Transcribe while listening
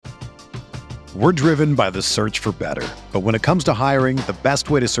We're driven by the search for better. But when it comes to hiring, the best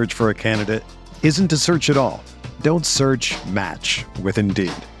way to search for a candidate isn't to search at all. Don't search, match with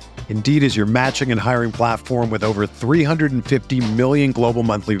Indeed. Indeed is your matching and hiring platform with over 350 million global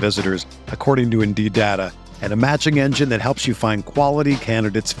monthly visitors, according to Indeed data, and a matching engine that helps you find quality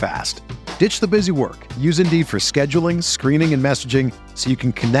candidates fast. Ditch the busy work. Use Indeed for scheduling, screening, and messaging so you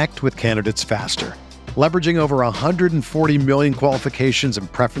can connect with candidates faster. Leveraging over 140 million qualifications and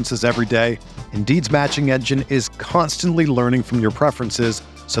preferences every day, Indeed's matching engine is constantly learning from your preferences,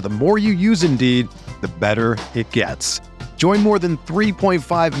 so the more you use Indeed, the better it gets. Join more than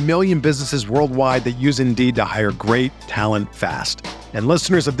 3.5 million businesses worldwide that use Indeed to hire great talent fast. And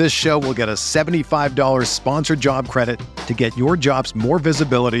listeners of this show will get a $75 sponsored job credit to get your jobs more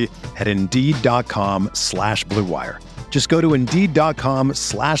visibility at Indeed.com/Blue Wire. Just go to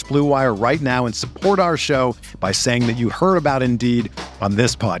Indeed.com/Blue Wire right now and support our show by saying that you heard about Indeed on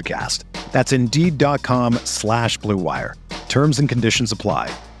this podcast. That's Indeed.com/Blue Wire. Terms and conditions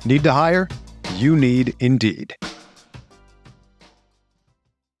apply. Need to hire? You need Indeed.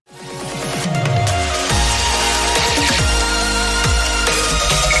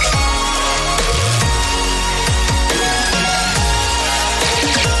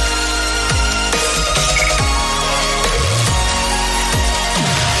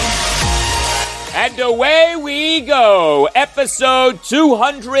 And away we go, episode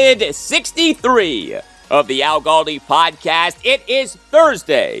 263 of the Al Galdi podcast. It is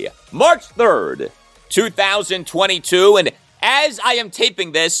Thursday, March 3rd, 2022, and as I am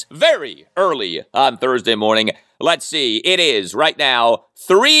taping this very early on Thursday morning, let's see, it is right now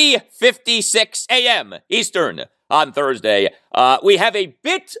 3:56 a.m. Eastern on Thursday. We have a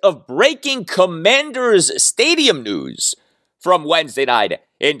bit of breaking Commanders Stadium news from Wednesday night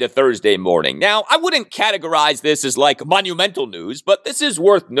into Thursday morning. Now, I wouldn't categorize this as like monumental news, but this is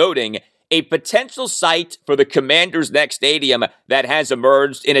worth noting. A potential site for the Commanders' next stadium that has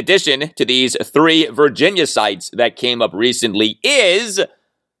emerged, in addition to these 3 Virginia sites that came up recently, is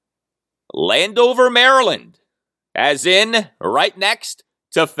Landover, Maryland, as in right next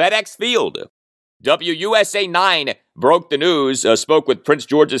to FedEx Field. WUSA 9 broke the news, spoke with Prince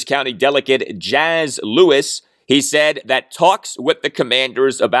George's County Delegate Jazz Lewis. He said that talks with the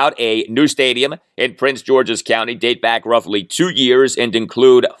Commanders about a new stadium in Prince George's County date back roughly 2 years and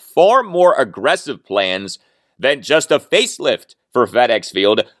include far more aggressive plans than just a facelift for FedEx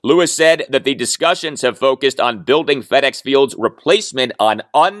Field. Lewis said that the discussions have focused on building FedEx Field's replacement on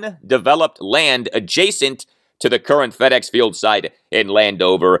undeveloped land adjacent to the current FedEx Field site in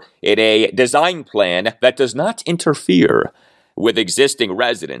Landover in a design plan that does not interfere with existing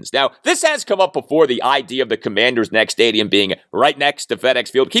residents. Now, this has come up before, the idea of the Commanders' next stadium being right next to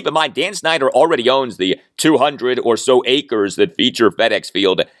FedEx Field. Keep in mind, Dan Snyder already owns the 200 or so acres that feature FedEx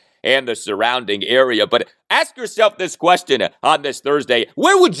Field and the surrounding area. But ask yourself this question on this Thursday.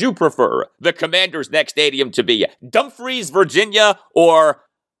 Where would you prefer the Commanders' next stadium to be? Dumfries, Virginia, or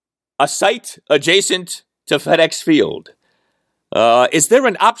a site adjacent to FedEx Field? Is there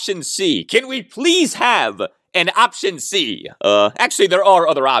an option C? Can we please have an option C? Actually, there are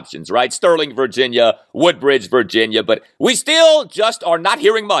other options, right? Sterling, Virginia, Woodbridge, Virginia, but we still just are not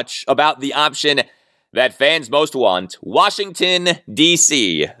hearing much about the option that fans most want, Washington,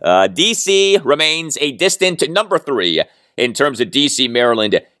 D.C. D.C. remains a distant number 3 in terms of D.C.,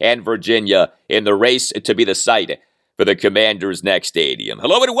 Maryland, and Virginia in the race to be the site for the Commanders' next stadium.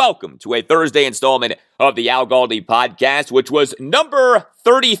 Hello and welcome to a Thursday installment of the Al Galdi podcast, which was number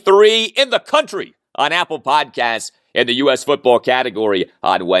 33 in the country on Apple Podcasts in the U.S. football category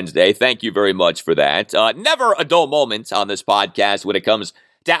on Wednesday. Thank you very much for that. Never a dull moment on this podcast when it comes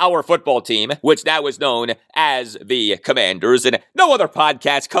to our football team, which now is known as the Commanders, and no other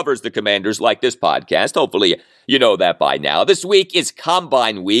podcast covers the Commanders like this podcast. Hopefully, you know that by now. This week is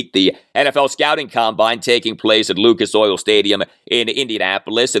Combine Week, the NFL Scouting Combine taking place at Lucas Oil Stadium in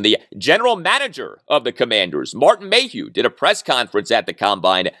Indianapolis, and the general manager of the Commanders, Martin Mayhew, did a press conference at the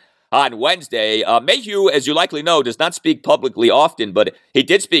Combine on Wednesday. Mayhew, as you likely know, does not speak publicly often, but he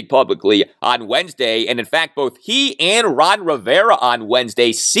did speak publicly on Wednesday. And in fact, both he and Ron Rivera on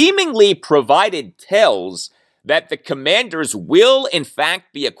Wednesday seemingly provided tells that the Commanders will, in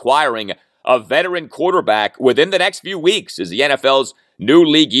fact, be acquiring a veteran quarterback within the next few weeks as the NFL's new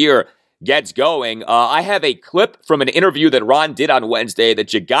league year gets going. I have a clip from an interview that Ron did on Wednesday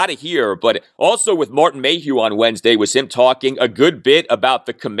that you gotta hear, but also with Martin Mayhew on Wednesday was him talking a good bit about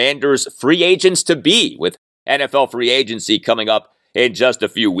the Commanders' free agents to be, with NFL free agency coming up in just a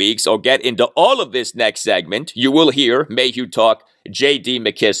few weeks. I'll get into all of this next segment. You will hear Mayhew talk J.D.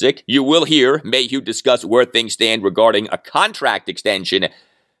 McKissick. You will hear Mayhew discuss where things stand regarding a contract extension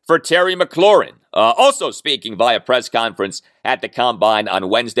for Terry McLaurin. Also speaking via press conference at the Combine on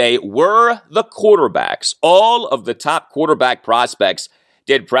Wednesday were the quarterbacks. All of the top quarterback prospects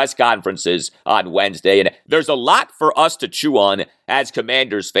did press conferences on Wednesday, and there's a lot for us to chew on as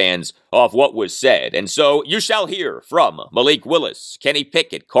Commanders fans of what was said. And so you shall hear from Malik Willis, Kenny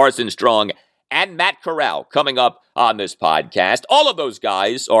Pickett, Carson Strong, and Matt Corral coming up on this podcast. All of those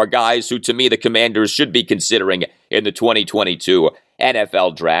guys are guys who, to me, the Commanders should be considering in the 2022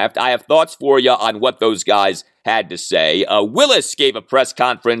 NFL Draft. I have thoughts for you on what those guys had to say. Willis gave a press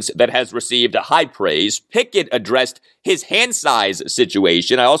conference that has received high praise. Pickett addressed his hand size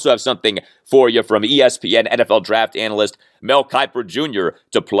situation. I also have something for you from ESPN NFL draft analyst Mel Kiper Jr.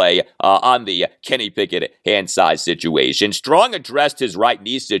 to play on the Kenny Pickett hand size situation. Strong addressed his right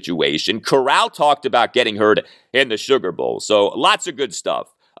knee situation. Corral talked about getting hurt in the Sugar Bowl. So lots of good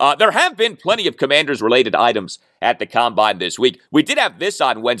stuff. There have been plenty of Commanders-related items at the Combine this week. We did have this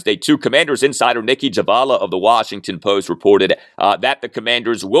on Wednesday, too. Commanders insider Nikki Javala of the Washington Post reported that the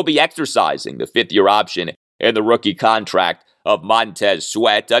Commanders will be exercising the fifth-year option in the rookie contract of Montez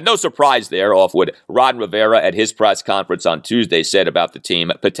Sweat. No surprise there off what Ron Rivera at his press conference on Tuesday said about the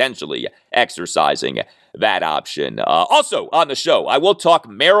team potentially exercising that option. Also on the show, I will talk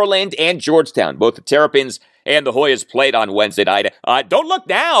Maryland and Georgetown. Both the Terrapins and the Hoyas played on Wednesday night. Don't look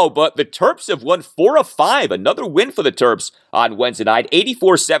now, but the Terps have won 4 of 5. Another win for the Terps on Wednesday night.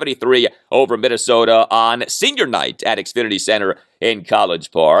 84-73 over Minnesota on senior night at Xfinity Center in College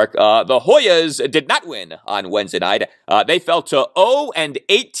Park. The Hoyas did not win on Wednesday night. They fell to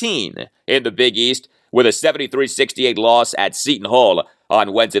 0-18 in the Big East with a 73-68 loss at Seton Hall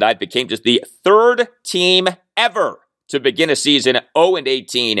on Wednesday night. Became just the third team ever to begin a season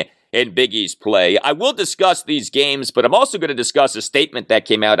 0-18 in Big East play. I will discuss these games, but I'm also going to discuss a statement that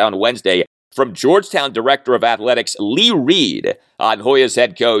came out on Wednesday from Georgetown Director of Athletics Lee Reed on Hoyas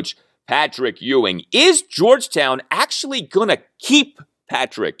head coach Patrick Ewing. Is Georgetown actually going to keep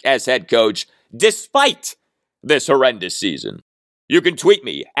Patrick as head coach despite this horrendous season? You can tweet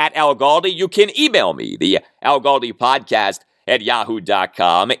me at Al Galdi. You can email me, the Al Galdi podcast at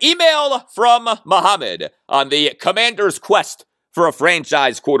yahoo.com. Email from Muhammad on the Commanders' quest for a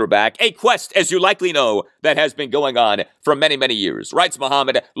franchise quarterback, a quest, as you likely know, that has been going on for many, many years. Writes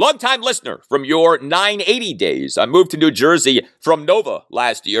Muhammad, longtime listener from your 980 days. I moved to New Jersey from Nova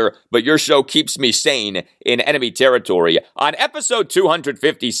last year, but your show keeps me sane in enemy territory. On episode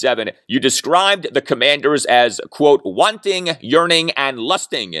 257, you described the Commanders as, quote, wanting, yearning, and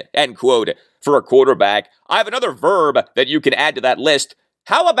lusting, end quote, for a quarterback. I have another verb that you can add to that list.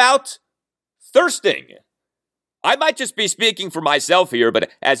 How about thirsting? I might just be speaking for myself here, but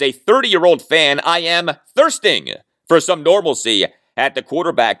as a 30-year-old fan, I am thirsting for some normalcy at the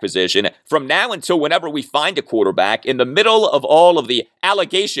quarterback position from now until whenever we find a quarterback in the middle of all of the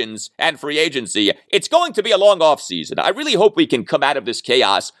allegations and free agency. It's going to be a long offseason. I really hope we can come out of this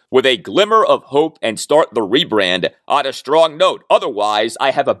chaos with a glimmer of hope and start the rebrand on a strong note. Otherwise, I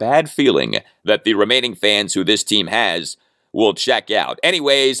have a bad feeling that the remaining fans who this team has will check out.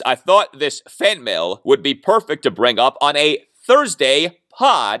 Anyways, I thought this fan mail would be perfect to bring up on a Thursday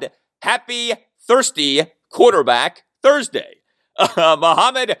pod. Happy Thirsty Quarterback Thursday.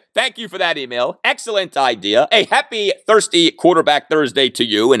 Muhammad, thank you for that email. Excellent idea. A happy Thirsty Quarterback Thursday to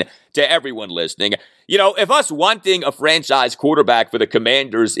you and to everyone listening. You know, if us wanting a franchise quarterback for the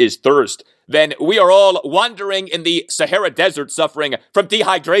Commanders is thirst, then we are all wandering in the Sahara Desert suffering from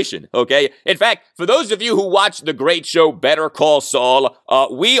dehydration, okay? In fact, for those of you who watch the great show Better Call Saul,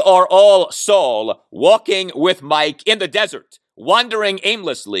 we are all Saul walking with Mike in the desert, wandering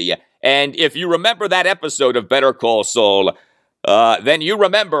aimlessly. And if you remember that episode of Better Call Saul, then you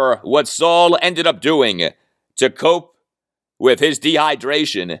remember what Saul ended up doing to cope with his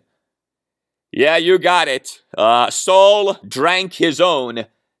dehydration. Yeah, you got it. Saul drank his own,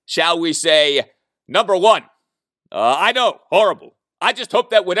 shall we say, number one. I know, horrible. I just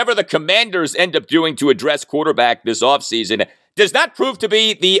hope that whatever the Commanders end up doing to address quarterback this offseason does not prove to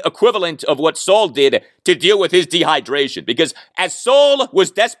be the equivalent of what Saul did to deal with his dehydration. Because as Saul was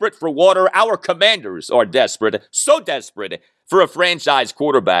desperate for water, our Commanders are desperate, so desperate for a franchise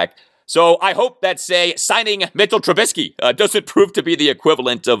quarterback. So I hope that, say, signing Mitchell Trubisky doesn't prove to be the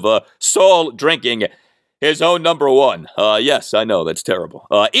equivalent of Saul drinking his own number one. Yes, I know, that's terrible.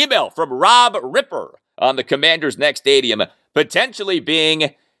 Email from Rob Ripper on the Commanders' next stadium, potentially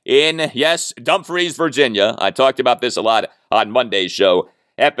being in, yes, Dumfries, Virginia. I talked about this a lot on Monday's show.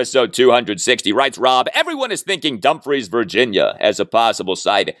 episode 260, writes Rob, everyone is thinking Dumfries, Virginia as a possible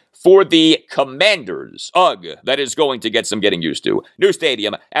site for the Commanders. Ugh, that is going to get some getting used to. New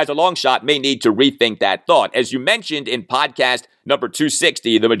stadium, as a long shot, may need to rethink that thought. As you mentioned in podcast number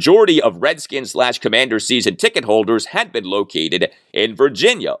 260, the majority of Redskins/Commanders season ticket holders had been located in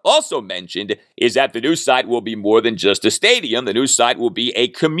Virginia. Also mentioned is that the new site will be more than just a stadium. The new site will be a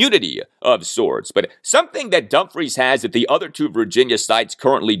community of sorts. But something that Dumfries has that the other two Virginia sites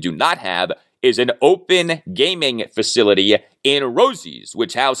currently do not have is an open gaming facility in Rosie's,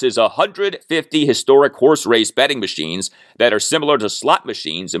 which houses 150 historic horse race betting machines that are similar to slot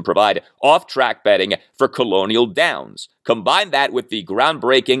machines and provide off-track betting for Colonial Downs. Combine that with the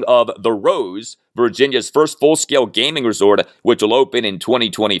groundbreaking of The Rose, Virginia's first full-scale gaming resort, which will open in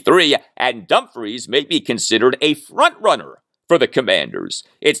 2023, and Dumfries may be considered a front-runner for the Commanders.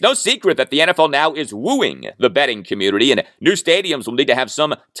 It's no secret that the NFL now is wooing the betting community, and new stadiums will need to have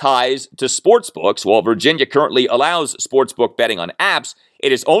some ties to sportsbooks. While Virginia currently allows sportsbook betting on apps,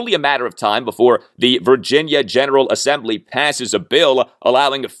 it is only a matter of time before the Virginia General Assembly passes a bill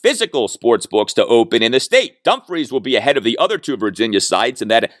allowing physical sportsbooks to open in the state. Dumfries will be ahead of the other two Virginia sites, and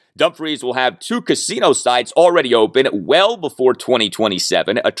that Dumfries will have two casino sites already open well before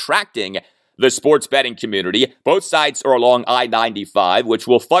 2027, attracting the sports betting community. Both sites are along I-95, which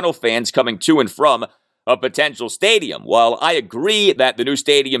will funnel fans coming to and from a potential stadium. While I agree that the new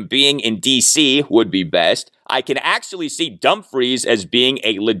stadium being in D.C. would be best, I can actually see Dumfries as being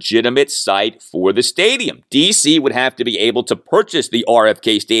a legitimate site for the stadium. D.C. would have to be able to purchase the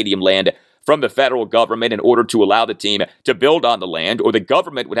RFK Stadium land from the federal government in order to allow the team to build on the land, or the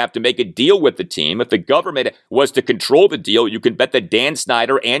government would have to make a deal with the team. If the government was to control the deal, you can bet that Dan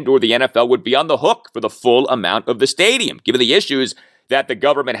Snyder and or the NFL would be on the hook for the full amount of the stadium. Given the issues that the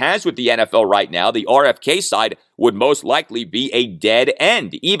government has with the NFL right now, the RFK side would most likely be a dead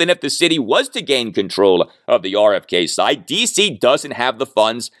end. Even if the city was to gain control of the RFK side, DC doesn't have the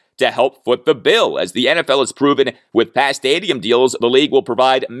funds to help foot the bill. As the NFL has proven with past stadium deals, the league will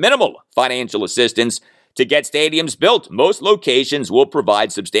provide minimal financial assistance to get stadiums built. Most locations will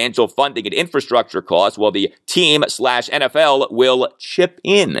provide substantial funding and infrastructure costs, while the team/NFL will chip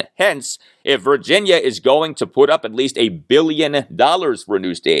in. Hence, if Virginia is going to put up at least $1 billion for a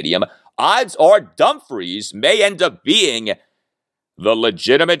new stadium, odds are Dumfries may end up being the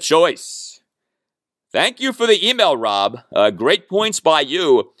legitimate choice. Thank you for the email, Rob. Great points by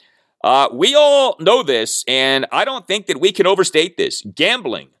you. We all know this, and I don't think that we can overstate this.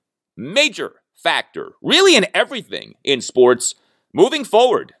 Gambling, major factor, really in everything in sports moving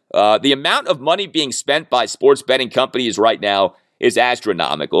forward. The amount of money being spent by sports betting companies right now is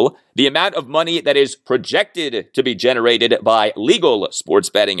astronomical. The amount of money that is projected to be generated by legal sports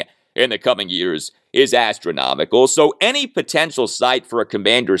betting in the coming years is astronomical. So any potential site for a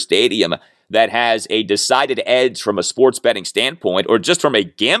Commander Stadium that has a decided edge from a sports betting standpoint, or just from a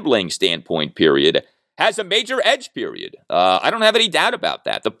gambling standpoint, period, has a major edge, period. I don't have any doubt about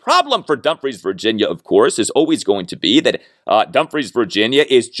that. The problem for Dumfries, Virginia, of course, is always going to be that Dumfries, Virginia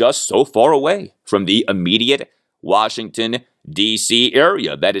is just so far away from the immediate Washington, D.C.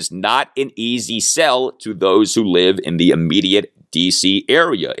 area. That is not an easy sell to those who live in the immediate D.C.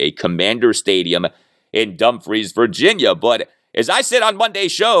 area. A Commander Stadium in Dumfries, Virginia. But as I said on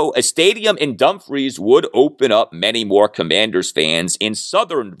Monday's show, a stadium in Dumfries would open up many more Commanders fans in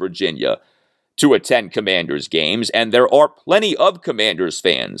Southern Virginia to attend Commanders games, and there are plenty of Commanders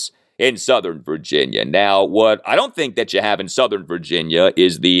fans in Southern Virginia. Now, what I don't think that you have in Southern Virginia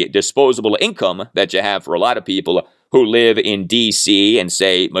is the disposable income that you have for a lot of people who live in D.C. and,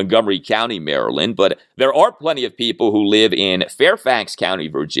 say, Montgomery County, Maryland, but there are plenty of people who live in Fairfax County,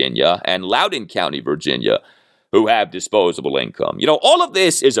 Virginia, and Loudoun County, Virginia, who have disposable income. You know, all of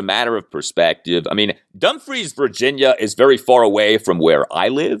this is a matter of perspective. I mean, Dumfries, Virginia is very far away from where I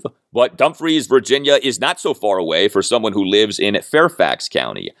live, but Dumfries, Virginia is not so far away for someone who lives in Fairfax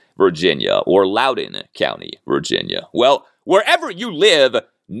County, Virginia, or Loudoun County, Virginia. Well, wherever you live,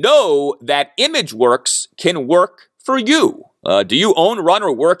 know that ImageWorks can work for you. Do you own, run,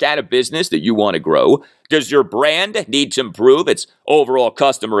 or work at a business that you want to grow? Does your brand need to improve its overall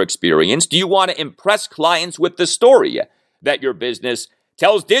customer experience? Do you want to impress clients with the story that your business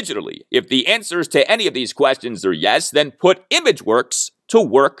tells digitally? If the answers to any of these questions are yes, then put ImageWorks to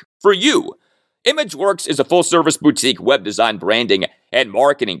work for you. ImageWorks is a full-service boutique web design, branding, and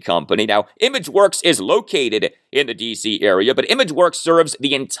marketing company. Now, ImageWorks is located in the D.C. area, but ImageWorks serves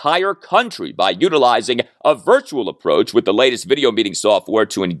the entire country by utilizing a virtual approach with the latest video meeting software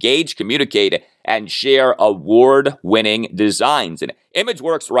to engage, communicate, and share award-winning designs. And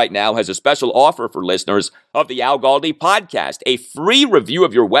ImageWorks right now has a special offer for listeners of the Al Galdi podcast, a free review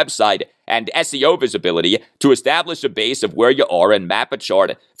of your website and SEO visibility to establish a base of where you are and map a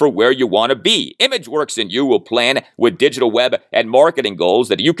chart for where you want to be. ImageWorks and you will plan with digital web and marketing goals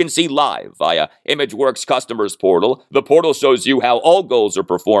that you can see live via ImageWorks Customers Portal. The portal shows you how all goals are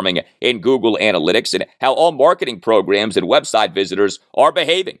performing in Google Analytics and how all marketing programs and website visitors are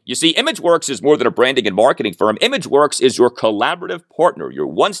behaving. You see, ImageWorks is more than a branding and marketing firm. ImageWorks is your collaborative partner, your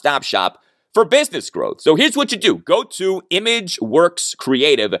one-stop shop for business growth. So here's what you do. Go to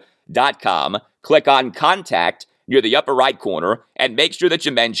imageworkscreative.com, click on Contact near the upper right corner, and make sure that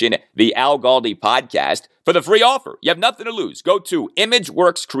you mention the Al Galdi podcast for the free offer. You have nothing to lose. Go to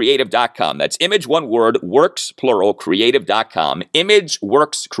imageworkscreative.com. That's image, one word, works, plural, creative.com,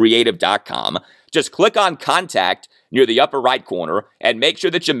 imageworkscreative.com. Just click on Contact near the upper right corner and make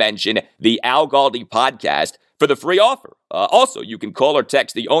sure that you mention the Al Galdi podcast for the free offer. Also, you can call or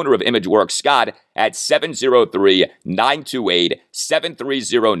text the owner of ImageWorks, Scott, at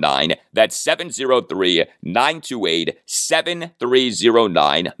 703-928-7309. That's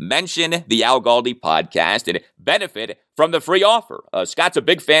 703-928-7309. Mention the Al Galdi podcast and benefit from the free offer. Scott's a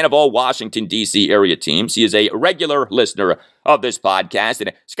big fan of all Washington, D.C. area teams. He is a regular listener of this podcast,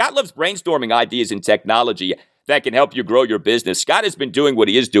 and Scott loves brainstorming ideas in technology that can help you grow your business. Scott has been doing what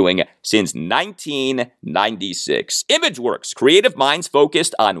he is doing since 1996. ImageWorks, creative minds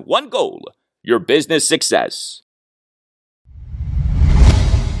focused on one goal, your business success.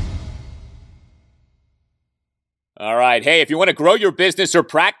 All right. Hey, if you want to grow your business or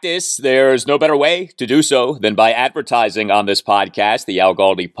practice, there's no better way to do so than by advertising on this podcast, the Al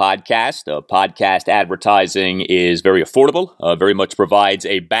Galdi podcast. Podcast advertising is very affordable, very much provides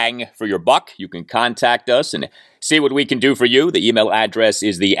a bang for your buck. You can contact us and see what we can do for you. The email address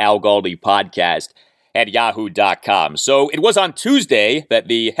is the Al Galdi podcast at yahoo.com. So it was on Tuesday that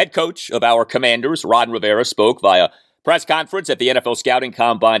the head coach of our Commanders, Ron Rivera, spoke via press conference at the NFL Scouting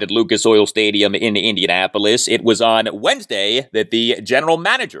Combine at Lucas Oil Stadium in Indianapolis. It was on Wednesday that the general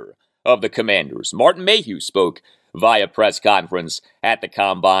manager of the Commanders, Martin Mayhew, spoke via press conference at the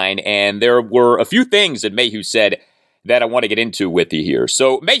Combine, and there were a few things that Mayhew said that I want to get into with you here.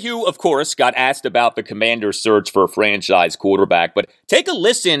 So Mayhew, of course, got asked about the Commanders' search for a franchise quarterback, but take a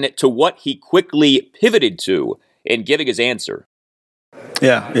listen to what he quickly pivoted to in giving his answer.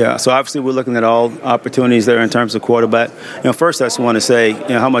 Yeah. So obviously we're looking at all opportunities there in terms of quarterback. First I just want to say,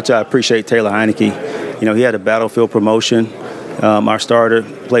 how much I appreciate Taylor Heineke. He had a battlefield promotion. Our starter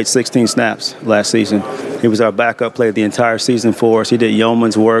played 16 snaps last season. He was our backup, played the entire season for us. He did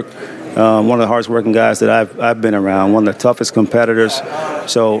yeoman's work. One of the hardest working guys that I've been around, one of the toughest competitors.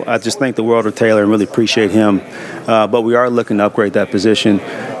 So I just thank the world of Taylor and really appreciate him. But we are looking to upgrade that position,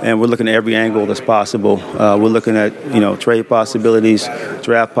 and we're looking at every angle that's possible. We're looking at trade possibilities,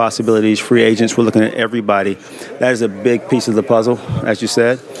 draft possibilities, free agents. We're looking at everybody. That is a big piece of the puzzle, as you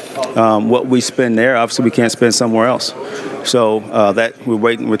said. What we spend there, obviously, we can't spend somewhere else. So that we're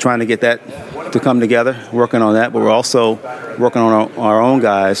waiting. We're trying to get that to come together, working on that, but we're also working on our own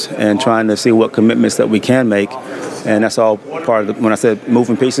guys and trying to see what commitments that we can make, and that's all part of when I said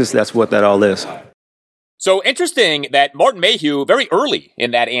moving pieces, that's what that all is. So interesting that Martin Mayhew, very early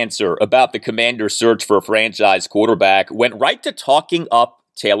in that answer about the Commanders' search for a franchise quarterback, went right to talking up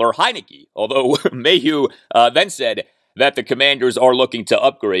Taylor Heineke, although Mayhew then said that the Commanders are looking to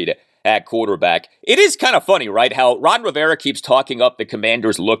upgrade at quarterback. It is kind of funny, right, how Ron Rivera keeps talking up the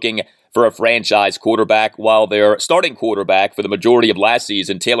Commanders looking for a franchise quarterback while their starting quarterback for the majority of last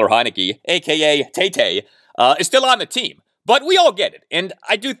season, Taylor Heineke, a.k.a. Tay-Tay, is still on the team. But we all get it, and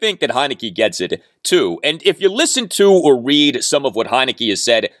I do think that Heineke gets it, too. And if you listen to or read some of what Heineke has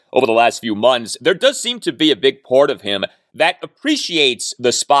said over the last few months, there does seem to be a big part of him that appreciates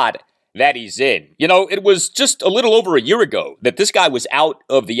the spot that he's in. It was just a little over a year ago that this guy was out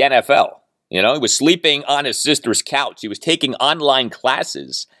of the NFL. He was sleeping on his sister's couch. He was taking online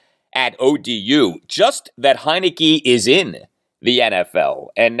classes at ODU. Just that Heineke is in the NFL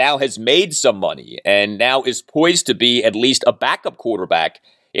and now has made some money and now is poised to be at least a backup quarterback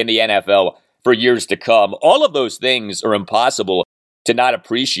in the NFL for years to come. All of those things are impossible to not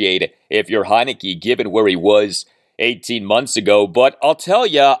appreciate if you're Heineke, given where he was 18 months ago. But I'll tell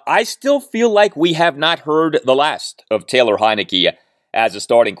you, I still feel like we have not heard the last of Taylor Heineke as a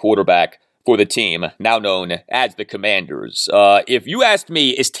starting quarterback for the team, now known as the Commanders. If you asked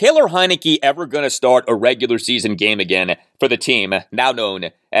me, is Taylor Heinicke ever going to start a regular season game again for the team, now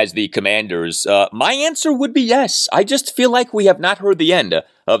known as the Commanders? My answer would be yes. I just feel like we have not heard the end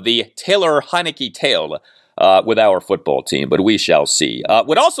of the Taylor Heinicke tale with our football team, but we shall see.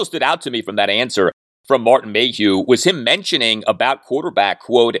 What also stood out to me from that answer from Martin Mayhew was him mentioning about quarterback,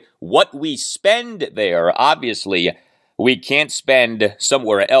 quote, what we spend there, obviously, we can't spend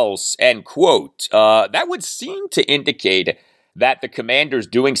somewhere else, end quote. That would seem to indicate that the Commanders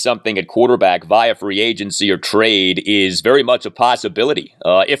doing something at quarterback via free agency or trade is very much a possibility,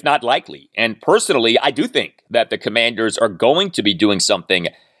 if not likely. And personally, I do think that the Commanders are going to be doing something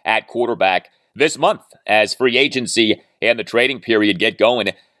at quarterback this month as free agency and the trading period get going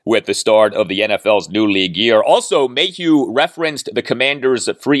with the start of the NFL's new league year. Also, Mayhew referenced the Commanders'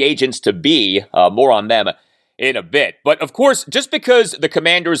 free agents to be, more on them in a bit. But of course, just because the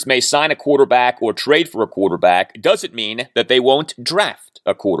Commanders may sign a quarterback or trade for a quarterback doesn't mean that they won't draft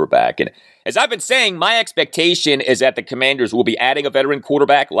a quarterback. And as I've been saying, my expectation is that the Commanders will be adding a veteran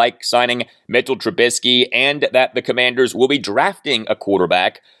quarterback like signing Mitchell Trubisky, and that the Commanders will be drafting a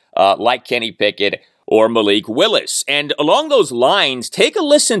quarterback like Kenny Pickett or Malik Willis. And along those lines, take a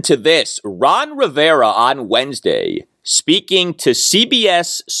listen to this. Ron Rivera on Wednesday speaking to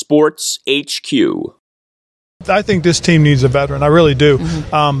CBS Sports HQ. I think this team needs a veteran. I really do.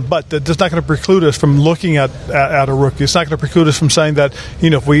 But that's not going to preclude us from looking at a rookie. It's not going to preclude us from saying that,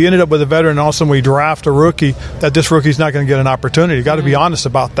 if we ended up with a veteran and all of a sudden we draft a rookie, that this rookie's not going to get an opportunity. You got to be honest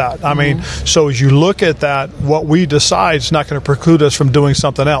about that. I mean, so as you look at that, what we decide is not going to preclude us from doing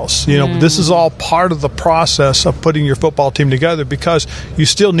something else. This is all part of the process of putting your football team together, because you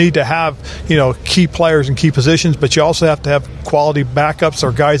still need to have, key players in key positions, but you also have to have quality backups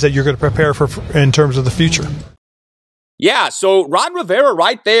or guys that you're going to prepare for in terms of the future. Yeah, so Ron Rivera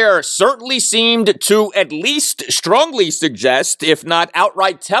right there certainly seemed to at least strongly suggest, if not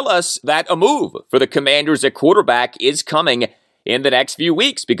outright tell us, that a move for the Commanders at quarterback is coming in the next few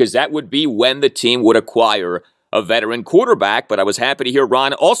weeks, because that would be when the team would acquire a veteran quarterback. But I was happy to hear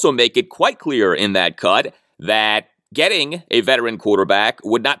Ron also make it quite clear in that cut that getting a veteran quarterback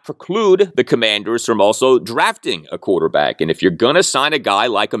would not preclude the Commanders from also drafting a quarterback. And if you're going to sign a guy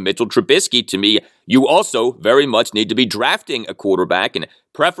like a Mitchell Trubisky, to me, you also very much need to be drafting a quarterback, and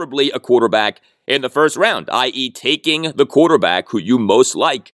preferably a quarterback in the first round, i.e. taking the quarterback who you most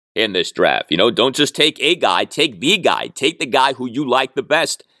like in this draft. Don't just take a guy, take the guy. Take the guy who you like the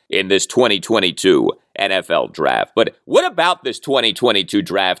best in this 2022 NFL draft. But what about this 2022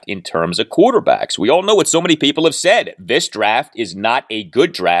 draft in terms of quarterbacks? We all know what so many people have said. This draft is not a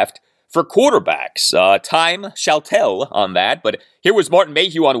good draft for quarterbacks. Time shall tell on that. But here was Martin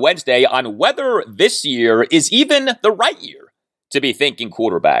Mayhew on Wednesday on whether this year is even the right year to be thinking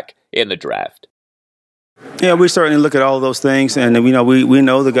quarterback in the draft. Yeah, we certainly look at all of those things, and we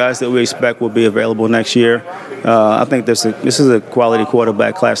know the guys that we expect will be available next year. I think this is a quality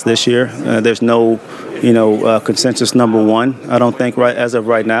quarterback class this year. There's no, consensus number one. I don't think as of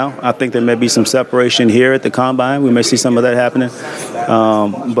right now. I think there may be some separation here at the combine. We may see some of that happening.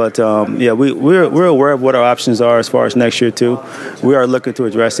 We're aware of what our options are as far as next year too. We are looking to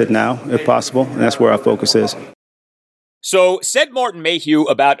address it now, if possible, and that's where our focus is. So, said Martin Mayhew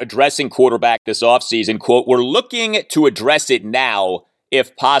about addressing quarterback this offseason, quote, we're looking to address it now,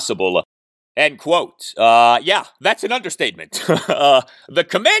 if possible, end quote. Yeah, that's an understatement. The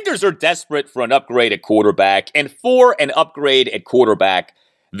Commanders are desperate for an upgrade at quarterback and for an upgrade at quarterback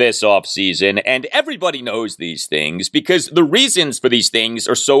this offseason, and everybody knows these things because the reasons for these things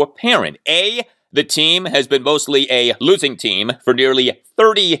are so apparent. A, the team has been mostly a losing team for nearly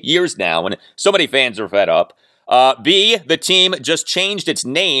 30 years now, and so many fans are fed up. B, the team just changed its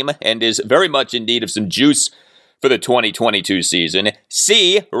name and is very much in need of some juice for the 2022 season.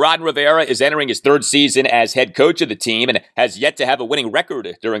 C, Ron Rivera is entering his third season as head coach of the team and has yet to have a winning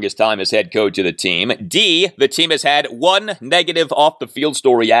record during his time as head coach of the team. D, the team has had one negative off-the-field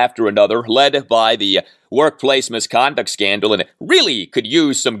story after another, led by the workplace misconduct scandal, and really could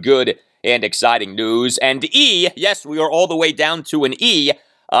use some good and exciting news. And E, yes, we are all the way down to an E,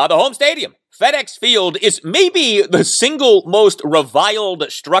 the home stadium. FedEx Field is maybe the single most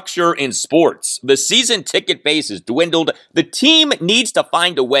reviled structure in sports. The season ticket base has dwindled. The team needs to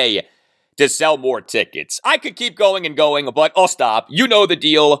find a way to sell more tickets. I could keep going and going, but I'll stop. You know the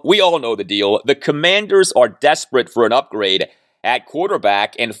deal. We all know the deal. The Commanders are desperate for an upgrade at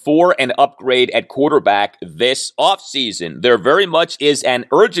quarterback and for an upgrade at quarterback this offseason. There very much is an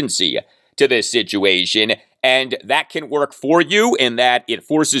urgency to this situation. And that can work for you in that it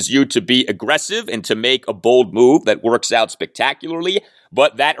forces you to be aggressive and to make a bold move that works out spectacularly.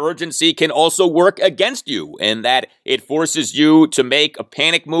 But that urgency can also work against you in that it forces you to make a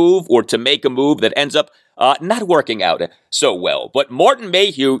panic move or to make a move that ends up not working out so well. But Martin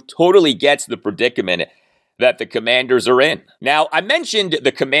Mayhew totally gets the predicament that the Commanders are in. Now, I mentioned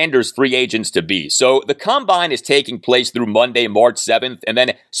the Commanders' free agents to be. So the Combine is taking place through Monday, March 7th, and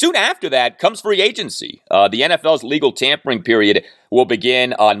then soon after that comes free agency. The NFL's legal tampering period will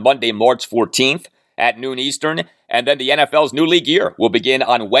begin on Monday, March 14th at noon Eastern, and then the NFL's new league year will begin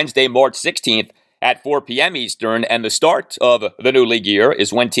on Wednesday, March 16th at 4 p.m. Eastern, and the start of the new league year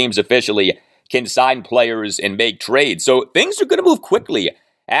is when teams officially can sign players and make trades. So things are going to move quickly.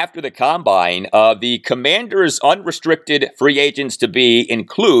 After the Combine, the Commanders' unrestricted free agents to be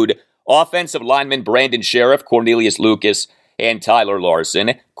include offensive lineman Brandon Sheriff, Cornelius Lucas, and Tyler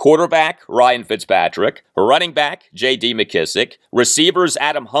Larson, quarterback Ryan Fitzpatrick, running back J.D. McKissick, receivers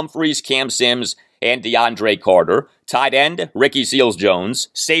Adam Humphries, Cam Sims, and DeAndre Carter, tight end Ricky Seals-Jones,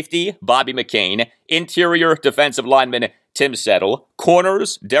 safety Bobby McCain, interior defensive lineman Tim Settle,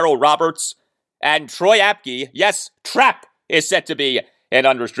 corners Darryl Roberts, and Troy Apke. Yes, Trap is set to be an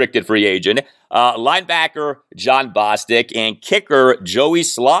unrestricted free agent, linebacker John Bostic, and kicker Joey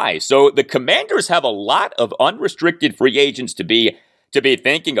Sly. So the Commanders have a lot of unrestricted free agents to be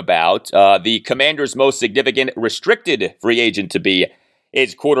thinking about. The Commanders' most significant restricted free agent to be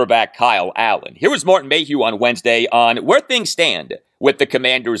is quarterback Kyle Allen. Here was Martin Mayhew on Wednesday on where things stand with the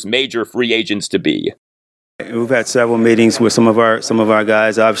Commanders' major free agents to be. We've had several meetings with some of our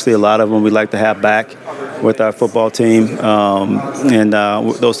guys. Obviously, a lot of them we'd like to have back with our football team, and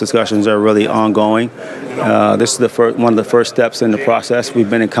those discussions are really ongoing. This is one of the first steps in the process. We've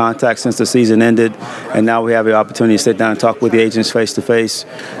been in contact since the season ended, and now we have the opportunity to sit down and talk with the agents face to face.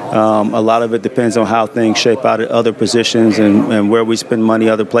 A lot of it depends on how things shape out at other positions and where we spend money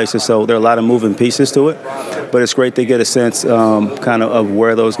other places. So there are a lot of moving pieces to it, but it's great to get a sense kind of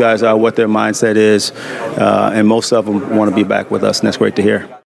where those guys are, what their mindset is, and most of them want to be back with us, and that's great to hear.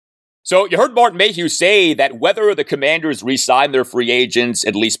 So you heard Martin Mayhew say that whether the Commanders re-sign their free agents,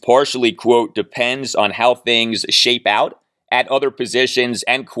 at least partially, quote, depends on how things shape out at other positions,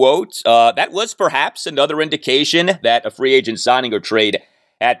 end quote. That was perhaps another indication that a free agent signing or trade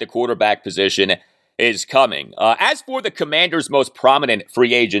at the quarterback position is coming. As for the Commanders' most prominent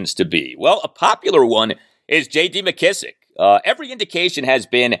free agents to be, well, a popular one is J.D. McKissick. Every indication has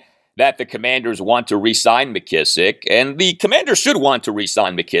been that the Commanders want to re-sign McKissick, and the Commanders should want to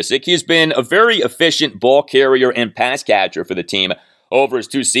re-sign McKissick. He's been a very efficient ball carrier and pass catcher for the team over his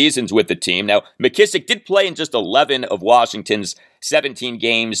 2 seasons with the team. Now, McKissick did play in just 11 of Washington's 17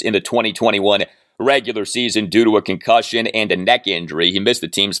 games in the 2021 regular season due to a concussion and a neck injury. He missed the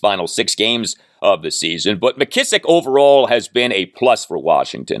team's final 6 games of the season, but McKissick overall has been a plus for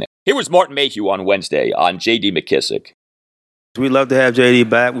Washington. Here was Martin Mayhew on Wednesday on J.D. McKissick. We'd love to have J.D.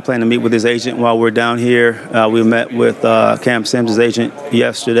 back. We plan to meet with his agent while we're down here. We met with Cam Sims' agent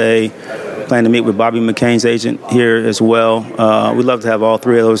yesterday. Plan to meet with Bobby McCain's agent here as well. We'd love to have all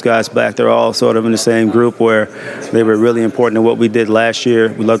 3 of those guys back. They're all sort of in the same group where they were really important to what we did last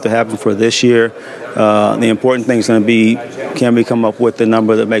year. We'd love to have them for this year. The important thing is going to be, can we come up with the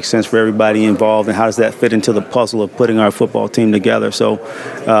number that makes sense for everybody involved, and how does that fit into the puzzle of putting our football team together? So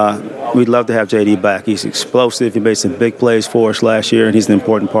we'd love to have J.D. back. He's explosive. He made some big plays for us last year, and he's an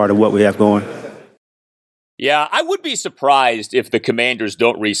important part of what we have going. Yeah, I would be surprised if the Commanders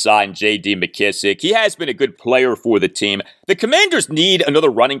don't re-sign J.D. McKissick. He has been a good player for the team. The Commanders need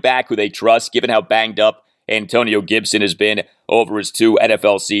another running back who they trust, given how banged up Antonio Gibson has been over his 2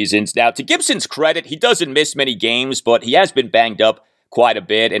 NFL seasons. Now, to Gibson's credit, he doesn't miss many games, but he has been banged up quite a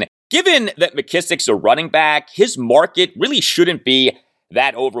bit. And given that McKissick's a running back, his market really shouldn't be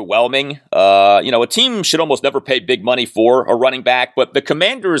that overwhelming. A team should almost never pay big money for a running back, but the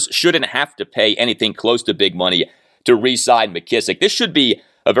Commanders shouldn't have to pay anything close to big money to re-sign McKissick. This should be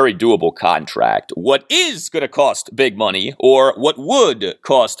a very doable contract. What is going to cost big money, or what would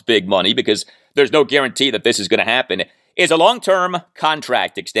cost big money, because there's no guarantee that this is going to happen, is a long-term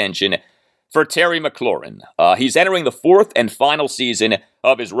contract extension for Terry McLaurin. He's entering the 4th and final season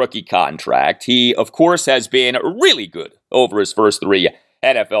of his rookie contract. He, of course, has been really good over his first 3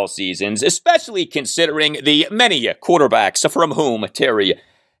 NFL seasons, especially considering the many quarterbacks from whom Terry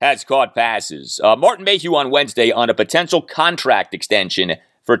has caught passes. Martin Mayhew on Wednesday on a potential contract extension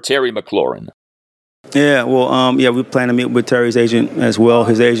for Terry McLaurin. Yeah, well, we plan to meet with Terry's agent as well.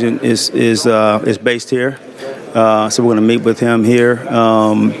 His agent is based here, so we're going to meet with him here.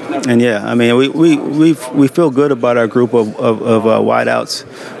 We feel good about our group of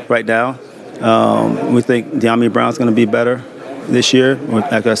wideouts right now. We think De'Ami Brown's going to be better this year.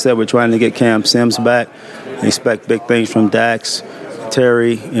 Like I said, we're trying to get Cam Sims back. We expect big things from Dax,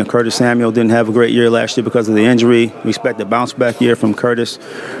 Terry. Curtis Samuel didn't have a great year last year because of the injury. We expect a bounce back year from Curtis.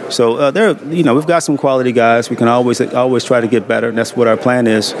 So we've got some quality guys. We can always try to get better. And that's what our plan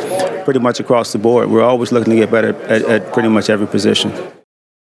is, pretty much across the board. We're always looking to get better at pretty much every position.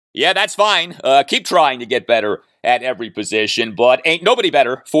 Yeah, that's fine. Keep trying to get better at every position, but ain't nobody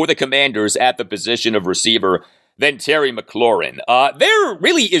better for the Commanders at the position of receiver than Terry McLaurin. There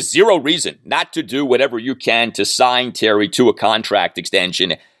really is zero reason not to do whatever you can to sign Terry to a contract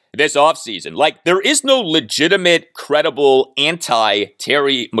extension this offseason. Like, there is no legitimate, credible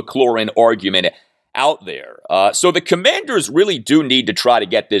anti-Terry McLaurin argument out there. So the Commanders really do need to try to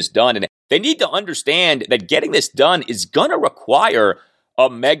get this done, and they need to understand that getting this done is going to require a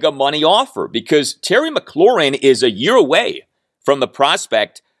mega money offer, because Terry McLaurin is a year away from the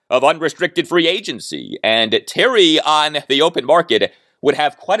prospect of unrestricted free agency, and Terry on the open market would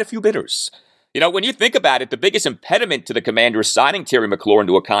have quite a few bidders. When you think about it, the biggest impediment to the Commanders signing Terry McLaurin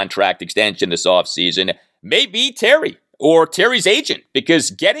to a contract extension this offseason may be Terry or Terry's agent, because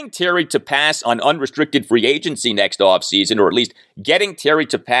getting Terry to pass on unrestricted free agency next offseason, or at least getting Terry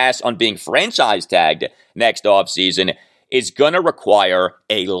to pass on being franchise tagged next offseason, is going to require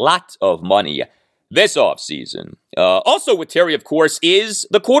a lot of money this offseason. Also with Terry, of course, is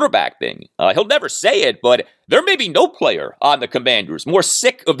the quarterback thing. He'll never say it, but there may be no player on the Commanders more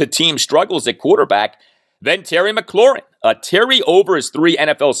sick of the team's struggles at quarterback than Terry McLaurin. Terry, over his 3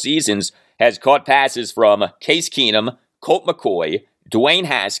 NFL seasons, has caught passes from Case Keenum, Colt McCoy, Dwayne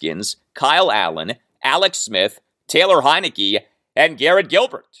Haskins, Kyle Allen, Alex Smith, Taylor Heineke, and Garrett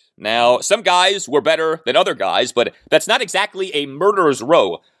Gilbert. Now, some guys were better than other guys, but that's not exactly a murderer's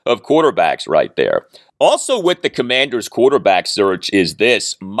row of quarterbacks right there. Also with the Commanders' quarterback search is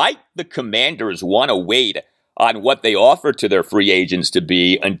this: might the Commanders want to wait on what they offer to their free agents to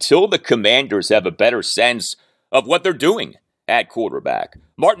be until the Commanders have a better sense of what they're doing at quarterback?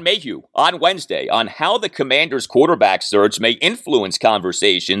 Martin Mayhew on Wednesday on how the Commanders' quarterback search may influence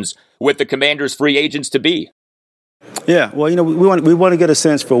conversations with the Commanders' free agents to be. Yeah, well, we want to get a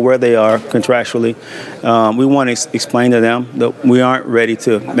sense for where they are contractually. We want to explain to them that we aren't ready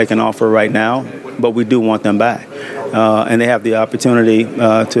to make an offer right now, but we do want them back, and they have the opportunity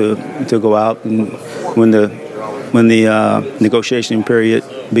to go out and when the negotiation period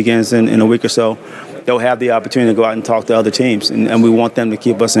begins in a week or so. They'll have the opportunity to go out and talk to other teams, and we want them to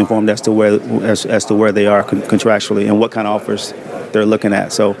keep us informed as to where they are contractually and what kind of offers they're looking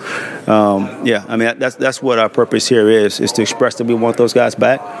at. So, that's what our purpose here is to express that we want those guys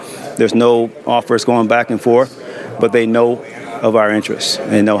back. There's no offers going back and forth, but they know of our interests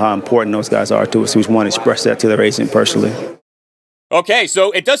and know how important those guys are to us. We just want to express that to their agent personally. Okay,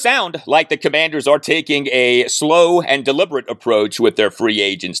 so it does sound like the Commanders are taking a slow and deliberate approach with their free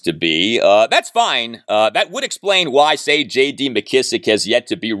agents to be. That's fine. That would explain why, say, J.D. McKissick has yet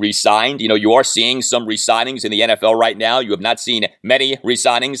to be re-signed. You are seeing some re-signings in the NFL right now. You have not seen many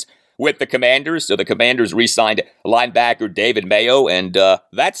re-signings with the Commanders. So the Commanders re-signed linebacker David Mayo, and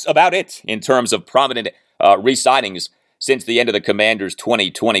that's about it in terms of prominent re-signings since the end of the Commanders'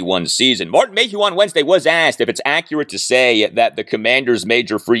 2021 season. Martin Mayhew on Wednesday was asked if it's accurate to say that the Commanders'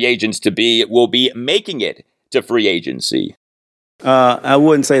 major free agents to be will be making it to free agency. I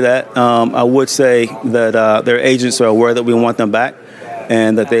wouldn't say that. I would say that their agents are aware that we want them back,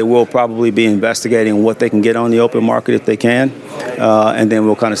 and that they will probably be investigating what they can get on the open market if they can, and then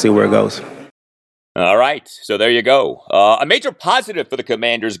we'll kind of see where it goes. All right, so there you go. A major positive for the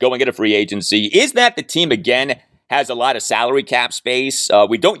Commanders going into free agency is that the team, again, has a lot of salary cap space.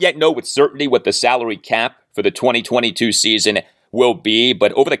 We don't yet know with certainty what the salary cap for the 2022 season will be,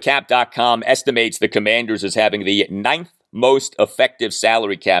 but OverTheCap.com estimates the Commanders as having the 9th most effective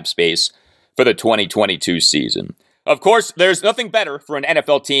salary cap space for the 2022 season. Of course, there's nothing better for an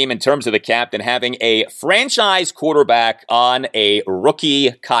NFL team in terms of the cap than having a franchise quarterback on a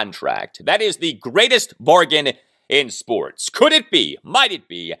rookie contract. That is the greatest bargain in sports. Could it be? Might it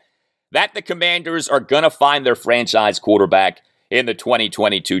be that the Commanders are going to find their franchise quarterback in the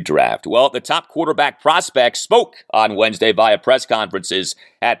 2022 draft? Well, the top quarterback prospects spoke on Wednesday via press conferences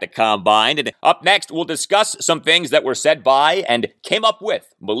at the Combine. And up next, we'll discuss some things that were said by and came up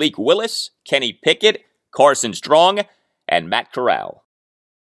with Malik Willis, Kenny Pickett, Carson Strong, and Matt Corral.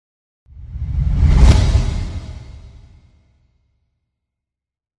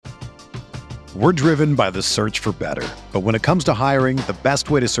 We're driven by the search for better. But when it comes to hiring, the best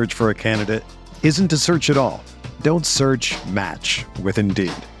way to search for a candidate isn't to search at all. Don't search, match with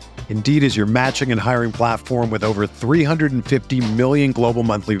Indeed. Indeed is your matching and hiring platform with over 350 million global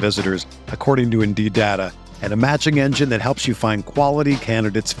monthly visitors, according to Indeed data, and a matching engine that helps you find quality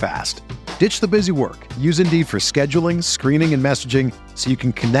candidates fast. Ditch the busy work. Use Indeed for scheduling, screening, and messaging so you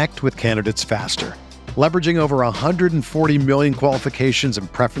can connect with candidates faster. Leveraging over 140 million qualifications and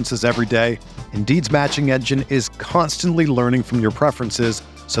preferences every day, Indeed's matching engine is constantly learning from your preferences,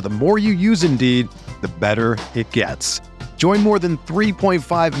 so the more you use Indeed, the better it gets. Join more than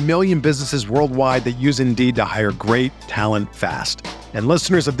 3.5 million businesses worldwide that use Indeed to hire great talent fast. And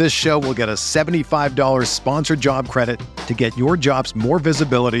listeners of this show will get a $75 sponsored job credit to get your jobs more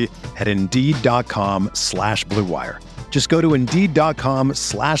visibility at Indeed.com/Blue Wire. Just go to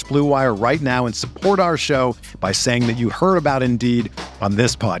Indeed.com/Blue Wire right now and support our show by saying that you heard about Indeed on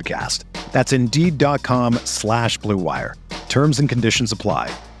this podcast. That's Indeed.com/Blue Wire. Terms and conditions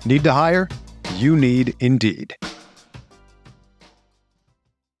apply. Need to hire? You need Indeed.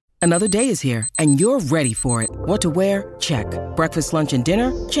 Another day is here, and you're ready for it. What to wear? Check. Breakfast, lunch, and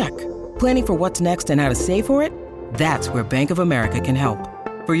dinner? Check. Planning for what's next and how to save for it? That's where Bank of America can help.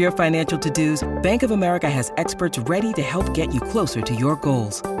 For your financial to-dos, Bank of America has experts ready to help get you closer to your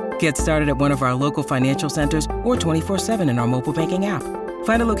goals. Get started at one of our local financial centers or 24/7 in our mobile banking app.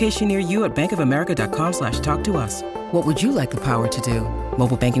 Find a location near you at bankofamerica.com/talktous. What would you like the power to do?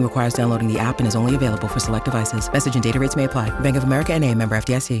 Mobile banking requires downloading the app and is only available for select devices. Message and data rates may apply. Bank of America NA, member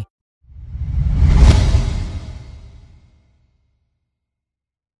FDIC.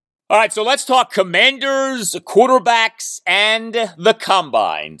 All right, so let's talk Commanders, quarterbacks, and the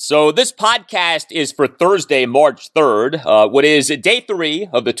Combine. So this podcast is for Thursday, March 3rd, what is day 3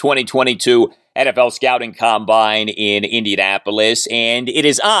 of the 2022 NFL Scouting Combine in Indianapolis. And it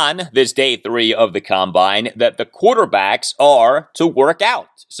is on this day 3 of the Combine that the quarterbacks are to work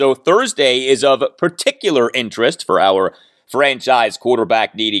out. So Thursday is of particular interest for our franchise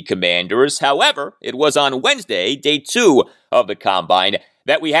quarterback-needy Commanders. However, it was on Wednesday, day 2 of the Combine,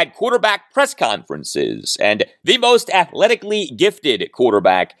 that we had quarterback press conferences, and the most athletically gifted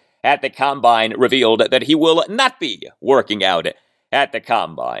quarterback at the Combine revealed that he will not be working out at the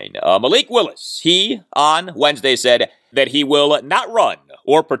Combine. Malik Willis, he on Wednesday said that he will not run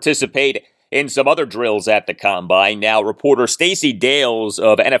or participate in some other drills at the Combine. Now, reporter Stacey Dales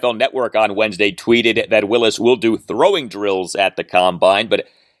of NFL Network on Wednesday tweeted that Willis will do throwing drills at the Combine, but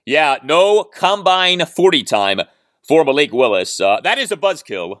yeah, no Combine 40 time for Malik Willis. That is a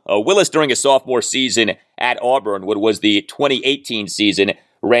buzzkill. Willis, during his sophomore season at Auburn, what was the 2018 season,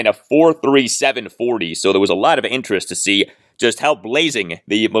 ran a 4.37 40, so there was a lot of interest to see just how blazing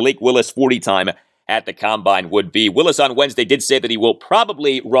the Malik Willis 40 time at the Combine would be. Willis on Wednesday did say that he will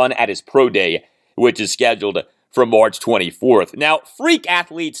probably run at his pro day, which is scheduled for March 24th. Now, freak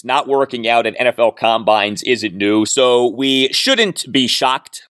athletes not working out at NFL Combines isn't new, so we shouldn't be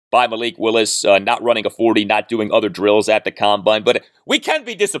shocked by Malik Willis not running a 40, not doing other drills at the Combine, but we can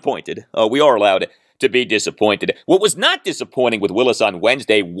be disappointed. We are allowed to be disappointed. What was not disappointing with Willis on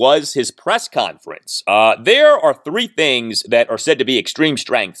Wednesday was his press conference. There are 3 things that are said to be extreme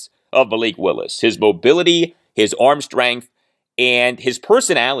strengths of Malik Willis: his mobility, his arm strength, and his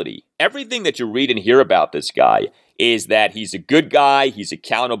personality. Everything that you read and hear about this guy is that he's a good guy, he's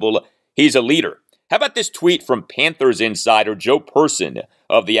accountable, he's a leader. How about this tweet from Panthers insider Joe Person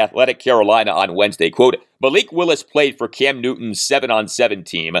of the Athletic Carolina on Wednesday? Quote, Malik Willis played for Cam Newton's 7-on-7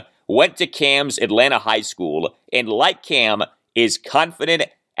 team, went to Cam's Atlanta high school, and like Cam, is confident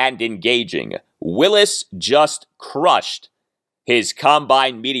and engaging. Willis just crushed his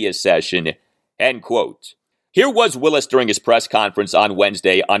Combine media session, end quote. Here was Willis during his press conference on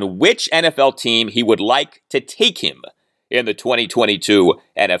Wednesday on which NFL team he would like to take him in the 2022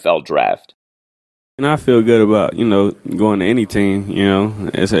 NFL Draft. And I feel good about, going to any team,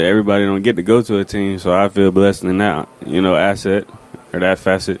 everybody don't get to go to a team, so I feel blessed in that, asset or that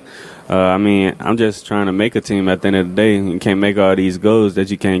facet. I'm just trying to make a team at the end of the day. You can't make all these goals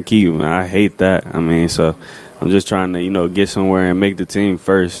that you can't keep. I hate that. So I'm just trying to, get somewhere and make the team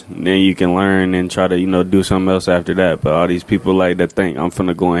first. Then you can learn and try to, do something else after that. But all these people that think, I'm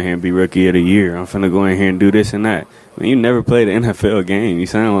finna go in here and be rookie of the year. I'm finna go in here and do this and that. You never played an NFL game. You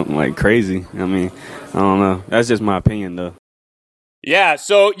sound like crazy. I don't know. That's just my opinion, though. Yeah,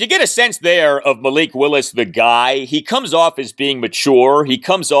 so you get a sense there of Malik Willis, the guy. He comes off as being mature. He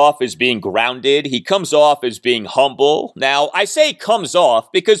comes off as being grounded. He comes off as being humble. Now, I say comes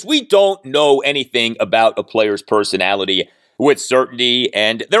off because we don't know anything about a player's personality with certainty,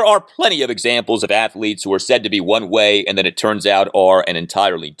 and there are plenty of examples of athletes who are said to be one way and then it turns out are an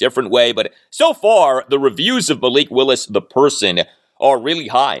entirely different way. But so far, the reviews of Malik Willis, the person, are really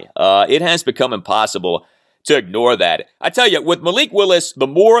high. It has become impossible to ignore that. I tell you, with Malik Willis, the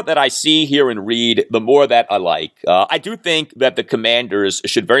more that I see, hear, and read, the more that I like. I do think that the Commanders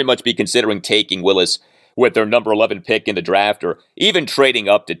should very much be considering taking Willis with their number 11 pick in the draft, or even trading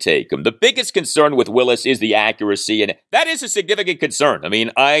up to take him. The biggest concern with Willis is the accuracy, and that is a significant concern. I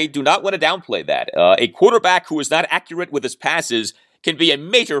mean, I do not want to downplay that. A quarterback who is not accurate with his passes can be a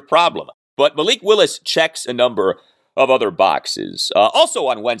major problem. But Malik Willis checks a number of other boxes. Also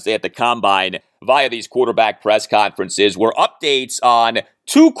on Wednesday at the Combine, via these quarterback press conferences, were updates on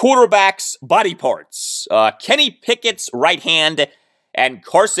two quarterbacks' body parts. Kenny Pickett's right hand and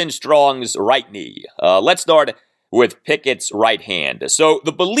Carson Strong's right knee. Let's start with Pickett's right hand. So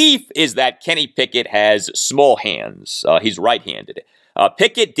the belief is that Kenny Pickett has small hands. He's right-handed.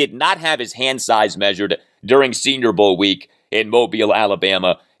 Pickett did not have his hand size measured during Senior Bowl week in Mobile,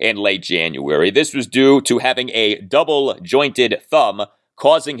 Alabama in late January. This was due to having a double-jointed thumb,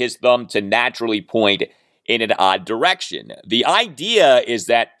 causing his thumb to naturally point in an odd direction. The idea is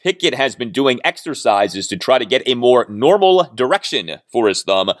that Pickett has been doing exercises to try to get a more normal direction for his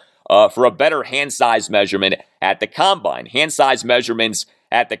thumb for a better hand size measurement at the Combine. Hand size measurements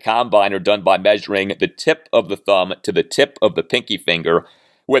at the Combine are done by measuring the tip of the thumb to the tip of the pinky finger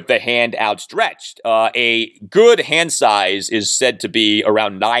with the hand outstretched. A good hand size is said to be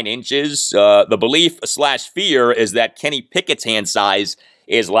around 9 inches. The belief/fear is that Kenny Pickett's hand size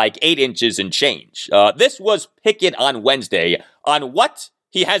is like 8 inches and change. This was Pickett on Wednesday on what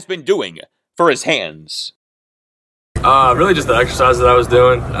he has been doing for his hands. Really just the exercise that I was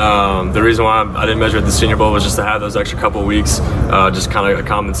doing. The reason why I didn't measure at the Senior Bowl was just to have those extra couple weeks, just kind of a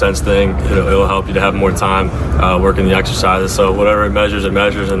common sense thing. It'll help you to have more time working the exercises. So whatever it measures, and,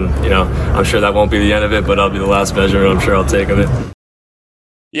 I'm sure that won't be the end of it, but I'll be the last measurement I'm sure I'll take of it.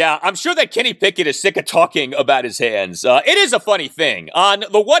 Yeah, I'm sure that Kenny Pickett is sick of talking about his hands. It is a funny thing. On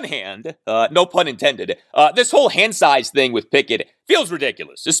the one hand, no pun intended, this whole hand size thing with Pickett feels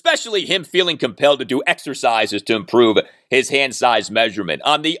ridiculous, especially him feeling compelled to do exercises to improve his hand size measurement.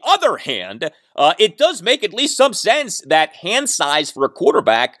 On the other hand, it does make at least some sense that hand size for a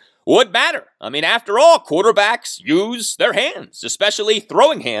quarterback would matter. I mean, after all, quarterbacks use their hands, especially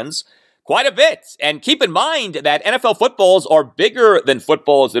throwing hands, quite a bit. And keep in mind that NFL footballs are bigger than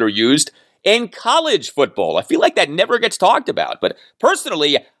footballs that are used in college football. I feel like that never gets talked about. But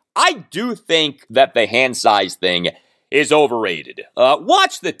personally, I do think that the hand size thing is overrated.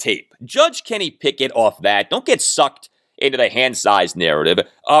 Watch the tape. Judge Kenny Pickett off that. Don't get sucked into the hand size narrative.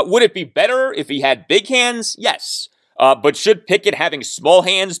 Would it be better if he had big hands? Yes. But should Pickett having small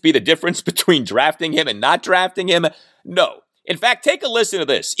hands be the difference between drafting him and not drafting him? No. In fact, take a listen to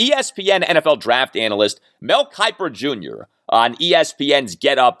this. ESPN NFL draft analyst Mel Kiper Jr. on ESPN's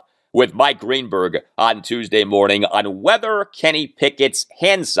Get Up with Mike Greenberg on Tuesday morning on whether Kenny Pickett's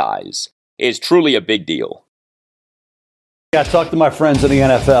hand size is truly a big deal. I talked to my friends in the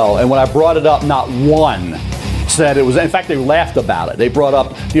NFL, and when I brought it up, not one said it was. In fact, they laughed about it. They brought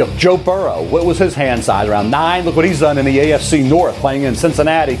up, Joe Burrow. What was his hand size? Around 9. Look what he's done in the AFC North, playing in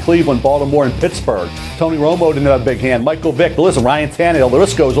Cincinnati, Cleveland, Baltimore, and Pittsburgh. Tony Romo didn't have a big hand. Michael Vick. Listen, Ryan Tannehill. The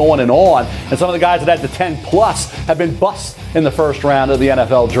list goes on and on. And some of the guys that had the 10 plus have been busts in the first round of the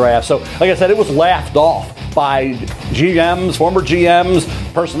NFL draft. So, like I said, it was laughed off by GMs, former GMs,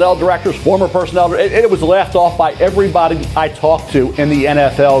 personnel directors, former personnel directors. It was laughed off by everybody I talked to in the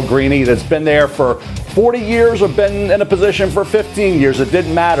NFL, Greeny, that's been there for 40 years or been in a position for 15 years. It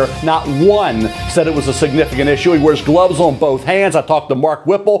didn't matter. Not one said it was a significant issue. He wears gloves on both hands. I talked to Mark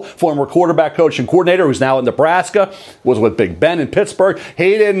Whipple, former quarterback coach and coordinator, who's now in Nebraska, was with Big Ben in Pittsburgh.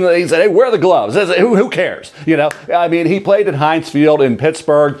 He said, hey, wear the gloves. Who cares? He played at Heinz Field in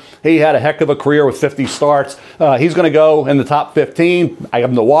Pittsburgh. He had a heck of a career with 50 starts. He's going to go in the top 15. I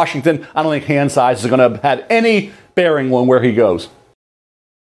have him to Washington. I don't think hand size is going to have any bearing on where he goes.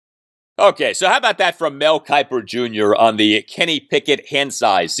 Okay, so how about that from Mel Kiper Jr. on the Kenny Pickett hand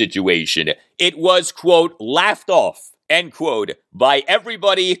size situation? It was, quote, laughed off, end quote, by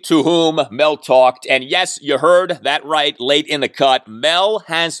everybody to whom Mel talked. And yes, you heard that right late in the cut. Mel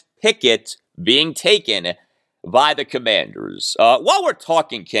has Pickett being taken by the Commanders. While we're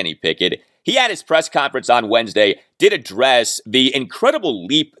talking Kenny Pickett, he had his press conference on Wednesday, did address the incredible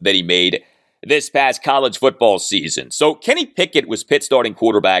leap that he made this past college football season. So Kenny Pickett was Pitt's starting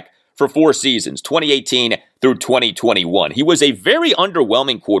quarterback for 4 seasons, 2018 through 2021. He was a very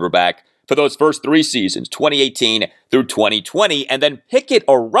underwhelming quarterback for those first 3 seasons, 2018 through 2020, and then Pickett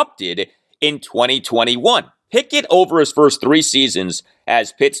erupted in 2021. Pickett, over his first 3 seasons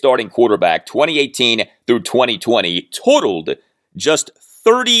as Pitt starting quarterback, 2018 through 2020, totaled just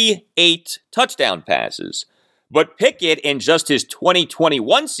 38 touchdown passes. But Pickett, in just his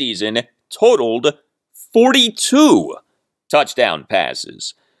 2021 season, totaled 42 touchdown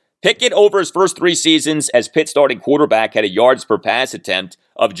passes. Pickett, over his first 3 seasons as Pitt starting quarterback, had a yards per pass attempt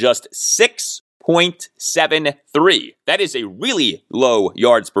of just 6.73. That is a really low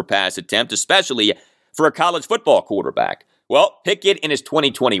yards per pass attempt, especially for a college football quarterback. Well, Pickett in his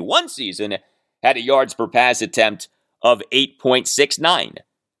 2021 season had a yards per pass attempt of 8.69.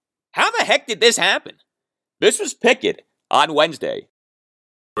 How the heck did this happen? This was Pickett on Wednesday.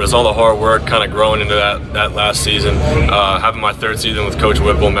 It was all the hard work kind of growing into that last season, having my 3rd season with Coach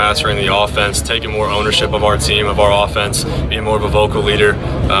Whipple, mastering the offense, taking more ownership of our team, of our offense, being more of a vocal leader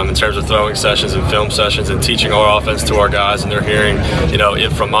in terms of throwing sessions and film sessions and teaching our offense to our guys, and they're hearing,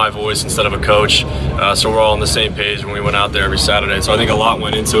 it from my voice instead of a coach. So we're all on the same page when we went out there every Saturday. So I think a lot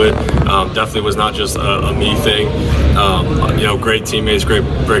went into it. Definitely was not just a me thing. Great teammates,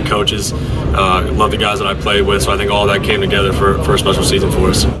 great coaches. Love the guys that I played with. So I think all that came together for a special season for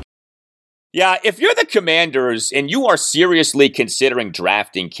us. Yeah, if you're the Commanders and you are seriously considering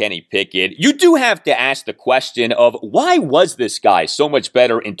drafting Kenny Pickett, you do have to ask the question of why was this guy so much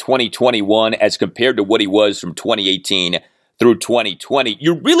better in 2021 as compared to what he was from 2018 through 2020.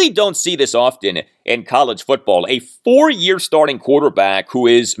 You really don't see this often in college football. A 4-year starting quarterback who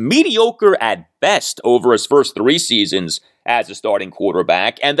is mediocre at best over his first 3 seasons as a starting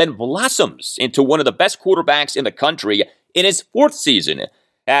quarterback and then blossoms into one of the best quarterbacks in the country in his 4th season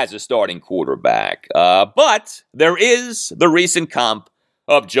as a starting quarterback. But there is the recent comp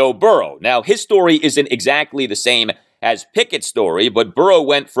of Joe Burrow. Now, his story isn't exactly the same as Pickett's story, but Burrow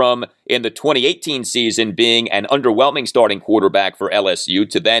went from, in the 2018 season, being an underwhelming starting quarterback for LSU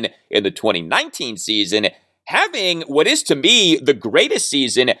to then, in the 2019 season, having what is, to me, the greatest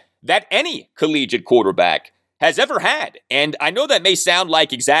season that any collegiate quarterback has ever had. And I know that may sound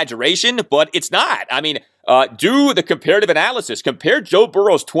like exaggeration, but it's not. I mean, do the comparative analysis. Compare Joe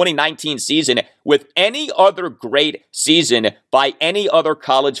Burrow's 2019 season with any other great season by any other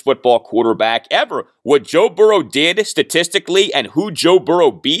college football quarterback ever. What Joe Burrow did statistically and who Joe Burrow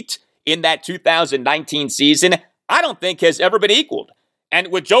beat in that 2019 season, I don't think has ever been equaled.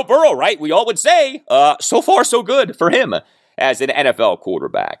 And with Joe Burrow, right, we all would say, so far so good for him as an NFL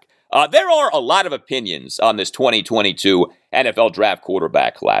quarterback. There are a lot of opinions on this 2022 NFL draft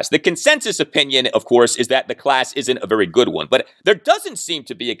quarterback class. The consensus opinion, of course, is that the class isn't a very good one, but there doesn't seem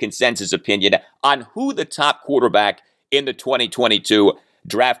to be a consensus opinion on who the top quarterback in the 2022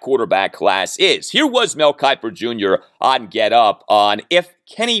 draft quarterback class is. Here was Mel Kiper Jr. on Get Up on if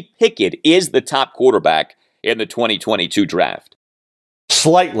Kenny Pickett is the top quarterback in the 2022 draft.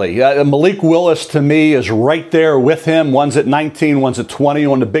 Slightly. Malik Willis, to me, is right there with him. One's at 19, one's at 20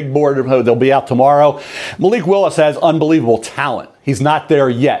 on the big board. They'll be out tomorrow. Malik Willis has unbelievable talent. He's not there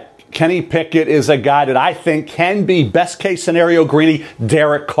yet. Kenny Pickett is a guy that I think can be, best case scenario, Greeny,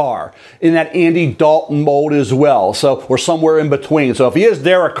 Derek Carr, in that Andy Dalton mold as well. So we're somewhere in between. So if he is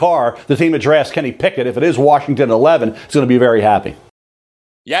Derek Carr, the team that drafts Kenny Pickett, if it is Washington 11, is going to be very happy.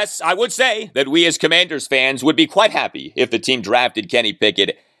 Yes, I would say that we as Commanders fans would be quite happy if the team drafted Kenny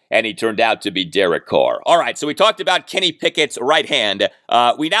Pickett and he turned out to be Derek Carr. All right, so we talked about Kenny Pickett's right hand.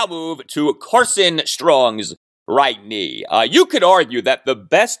 We now move to Carson Strong's right knee. You could argue that the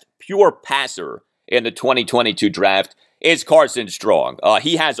best pure passer in the 2022 draft is Carson Strong.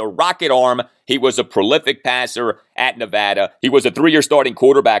 He has a rocket arm. He was a prolific passer at Nevada. He was a 3-year starting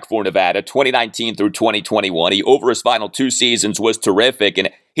quarterback for Nevada, 2019 through 2021. He, over his final 2 seasons, was terrific, and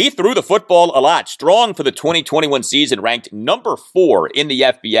he threw the football a lot. Strong for the 2021 season ranked number 4 in the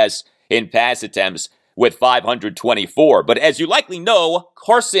FBS in pass attempts with 524. But as you likely know,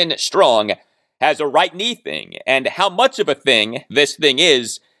 Carson Strong has a right knee thing, and how much of a thing this thing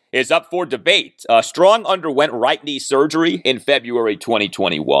is up for debate. Strong underwent right knee surgery in February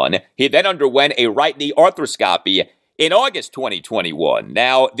 2021. He then underwent a right knee arthroscopy in August 2021.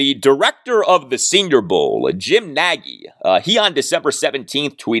 Now, the director of the Senior Bowl, Jim Nagy, he on December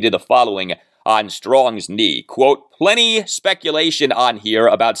 17th tweeted the following on Strong's knee. Quote, plenty speculation on here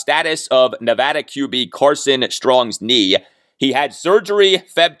about status of Nevada QB Carson Strong's knee. He had surgery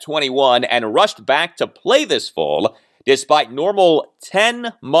Feb 21 and rushed back to play this fall despite normal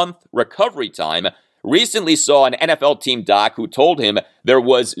 10-month recovery time. Recently saw an NFL team doc who told him there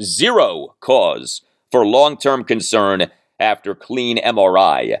was zero cause for long-term concern after clean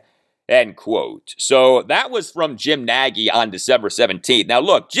MRI. End quote. So that was from Jim Nagy on December 17th. Now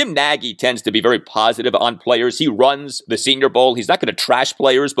look, Jim Nagy tends to be very positive on players. He runs the Senior Bowl. He's not going to trash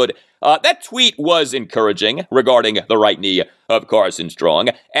players, but that tweet was encouraging regarding the right knee of Carson Strong.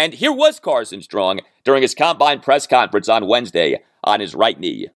 And here was Carson Strong during his combine press conference on Wednesday on his right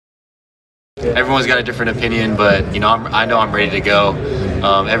knee. Everyone's got a different opinion, but I know I'm ready to go.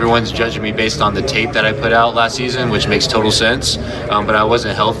 Everyone's judging me based on the tape that I put out last season, which makes total sense. But I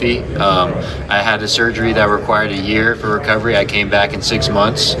wasn't healthy. I had a surgery that required a year for recovery. I came back in 6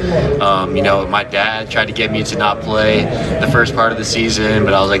 months. My dad tried to get me to not play the first part of the season,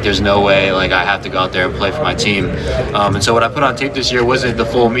 but I was like, there's no way. Like, I have to go out there and play for my team. And so what I put on tape this year wasn't the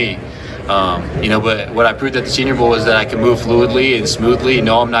full me. But what I proved at the Senior Bowl was that I can move fluidly and smoothly.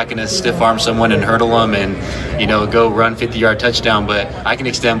 No, I'm not going to stiff arm someone and hurdle them and, go run 50-yard touchdown, but I can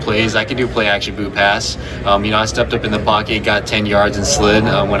extend plays. I can do play action boot pass. I stepped up in the pocket, got 10 yards and slid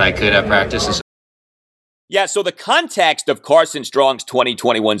when I could at practice. Yeah, so the context of Carson Strong's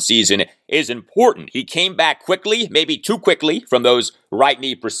 2021 season is important. He came back quickly, maybe too quickly, from those right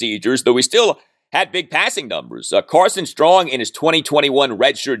knee procedures, though he still had big passing numbers. Carson Strong in his 2021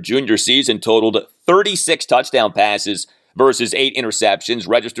 redshirt junior season totaled 36 touchdown passes versus 8 interceptions,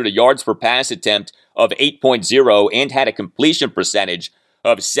 registered a yards per pass attempt of 8.0, and had a completion percentage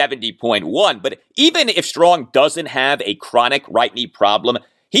of 70.1. But even if Strong doesn't have a chronic right knee problem,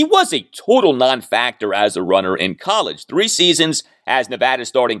 he was a total non-factor as a runner in college. 3 seasons as Nevada's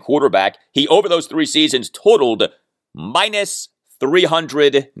starting quarterback, he over those 3 seasons totaled minus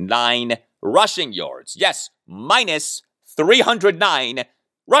 309 rushing yards. Yes, minus 309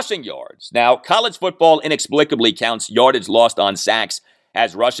 rushing yards. Now, college football inexplicably counts yardage lost on sacks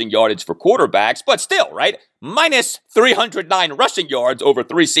as rushing yardage for quarterbacks, but still, right? Minus 309 rushing yards over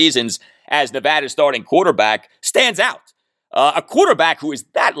 3 seasons as Nevada's starting quarterback stands out. A quarterback who is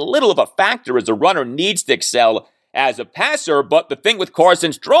that little of a factor as a runner needs to excel as a passer, but the thing with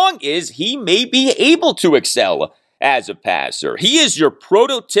Carson Strong is he may be able to excel as a passer. He is your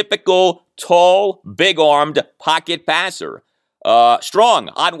prototypical tall, big-armed pocket passer. Strong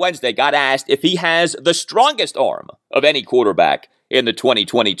on Wednesday got asked if he has the strongest arm of any quarterback in the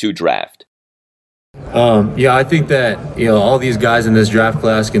 2022 draft. I think that, all these guys in this draft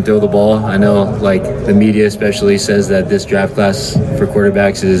class can throw the ball. I know, the media especially says that this draft class for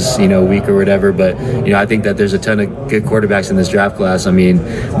quarterbacks is, weak or whatever, but, I think that there's a ton of good quarterbacks in this draft class. I mean,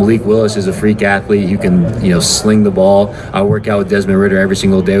 Malik Willis is a freak athlete. You can, sling the ball. I work out with Desmond Ridder every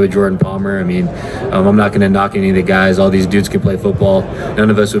single day with Jordan Palmer. I mean, I'm not going to knock any of the guys. All these dudes can play football. None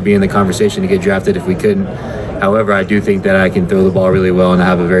of us would be in the conversation to get drafted if we couldn't. However, I do think that I can throw the ball really well and I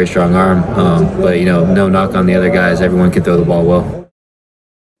have a very strong arm. But no knock on the other guys. Everyone can throw the ball well.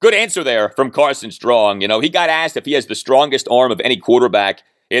 Good answer there from Carson Strong. He got asked if he has the strongest arm of any quarterback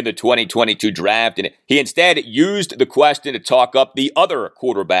in the 2022 draft, and he instead used the question to talk up the other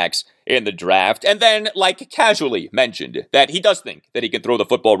quarterbacks in the draft, and then, casually mentioned that he does think that he can throw the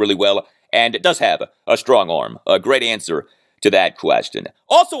football really well and does have a strong arm. A great answer to that question.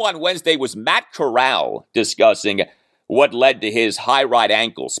 Also on Wednesday was Matt Corral discussing what led to his high right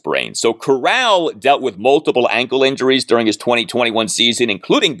ankle sprain. So Corral dealt with multiple ankle injuries during his 2021 season,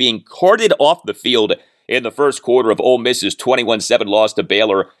 including being carted off the field in the first quarter of Ole Miss's 21-7 loss to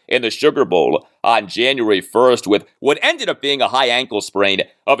Baylor in the Sugar Bowl on January 1st with what ended up being a high ankle sprain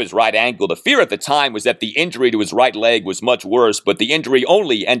of his right ankle. The fear at the time was that the injury to his right leg was much worse, but the injury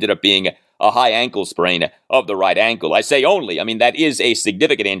only ended up being a high ankle sprain of the right ankle. I say only. I mean, that is a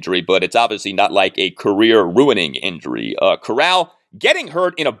significant injury, but it's obviously not like a career-ruining injury. Corral getting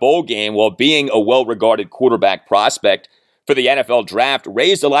hurt in a bowl game while being a well-regarded quarterback prospect for the NFL draft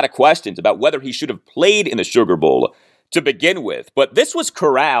raised a lot of questions about whether he should have played in the Sugar Bowl to begin with. But this was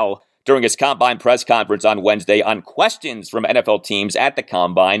Corral during his Combine press conference on Wednesday on questions from NFL teams at the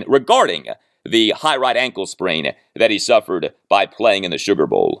Combine regarding the high right ankle sprain that he suffered by playing in the Sugar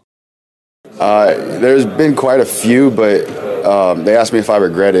Bowl. There's been quite a few, but they asked me if I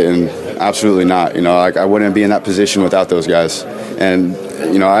regret it, and absolutely not. I wouldn't be in that position without those guys. And,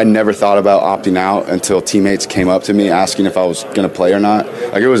 I never thought about opting out until teammates came up to me asking if I was going to play or not.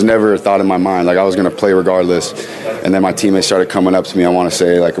 It was never a thought in my mind. I was going to play regardless. And then my teammates started coming up to me, I want to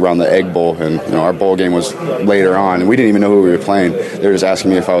say, around the Egg Bowl. And, our bowl game was later on, and we didn't even know who we were playing. They were just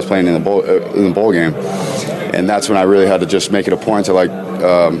asking me if I was playing in the bowl game. And that's when I really had to just make it a point to,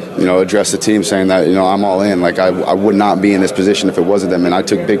 address the team saying that, I'm all in. I would not be in this position if it wasn't them. And I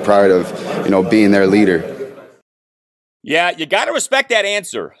took big pride of, being their leader. Yeah, you got to respect that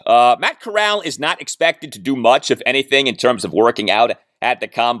answer. Matt Corral is not expected to do much, if anything, in terms of working out at the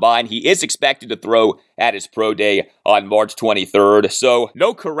Combine. He is expected to throw at his pro day on March 23rd. So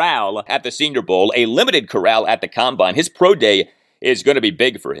no Corral at the Senior Bowl, a limited Corral at the Combine. His pro day is going to be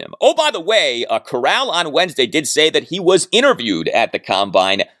big for him. Oh, by the way, Corral on Wednesday did say that he was interviewed at the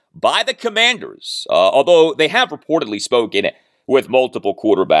Combine by the Commanders, although they have reportedly spoken with multiple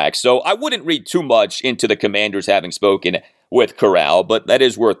quarterbacks. So I wouldn't read too much into the Commanders having spoken with Corral, but that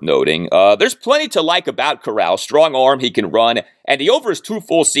is worth noting. There's plenty to like about Corral. Strong arm, he can run, and he, over his 2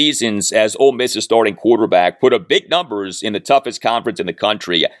 full seasons as Ole Miss's starting quarterback, put up big numbers in the toughest conference in the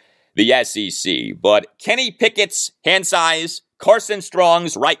country, the SEC. But Kenny Pickett's hand size, Carson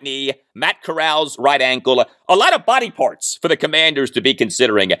Strong's right knee, Matt Corral's right ankle, a lot of body parts for the Commanders to be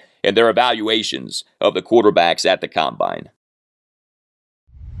considering in their evaluations of the quarterbacks at the Combine.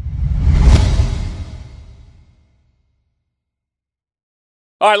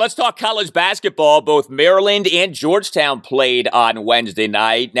 All right, let's talk college basketball. Both Maryland and Georgetown played on Wednesday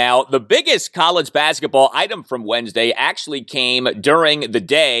night. Now, the biggest college basketball item from Wednesday actually came during the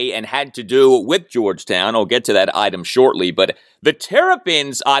day and had to do with Georgetown. I'll get to that item shortly, but the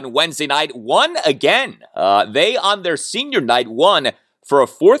Terrapins on Wednesday night won again. They, on their senior night, won for a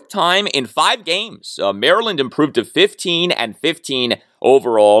fourth time in 5 games. Maryland improved to 15-15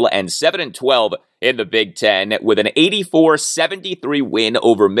 overall and 7-12 in the Big Ten with an 84-73 win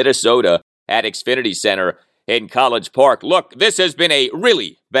over Minnesota at Xfinity Center in College Park. Look, this has been a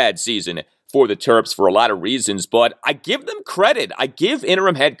really bad season for the Terps for a lot of reasons, but I give them credit. I give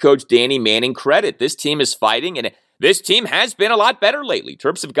interim head coach Danny Manning credit. This team is fighting, and this team has been a lot better lately.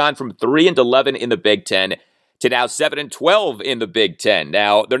 Terps have gone from 3-11 in the Big Ten to now 7-12 in the Big Ten.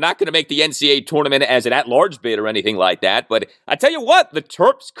 Now, they're not going to make the NCAA tournament as an at-large bid or anything like that, but I tell you what, the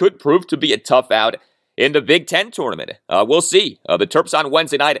Terps could prove to be a tough out in the Big Ten tournament. We'll see. The Terps on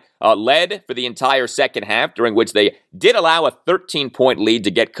Wednesday night led for the entire second half, during which they did allow a 13-point lead to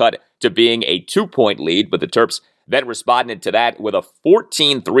get cut to being a 2-point lead, but the Terps then responded to that with a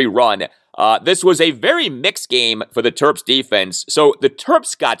 14-3 run. This was a very mixed game for the Terps defense, so the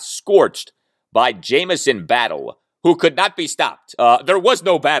Terps got scorched by Jamison Battle, who could not be stopped. There was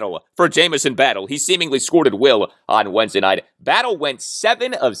no battle for Jamison Battle. He seemingly scored at will on Wednesday night. Battle went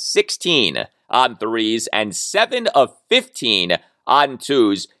 7 of 16 on threes and 7 of 15 on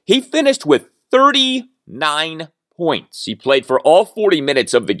twos. He finished with 39 points. He played for all 40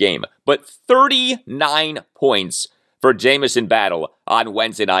 minutes of the game, but 39 points for Jamison Battle on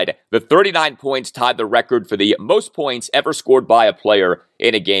Wednesday night. The 39 points tied the record for the most points ever scored by a player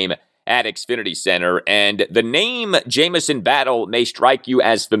in a game at Xfinity Center, and the name Jamison Battle may strike you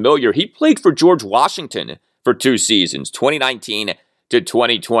as familiar. He played for George Washington for 2 seasons, 2019 to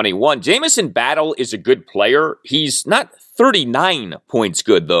 2021. Jamison Battle is a good player. He's not 39 points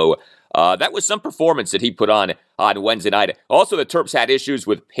good, though. That was some performance that he put on Wednesday night. Also, the Terps had issues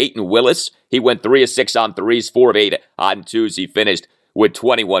with Peyton Willis. He went 3 of 6 on threes, 4 of 8 on twos. He finished with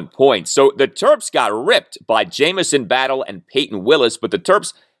 21 points. So the Terps got ripped by Jamison Battle and Peyton Willis, but the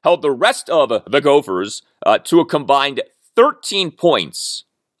Terps held the rest of the Gophers to a combined 13 points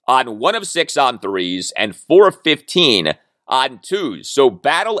on 1 of 6 on threes and 4 of 15 on twos. So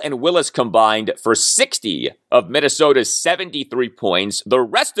Battle and Willis combined for 60 of Minnesota's 73 points. The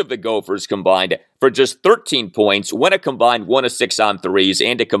rest of the Gophers combined for just 13 points, when a combined 1 of 6 on threes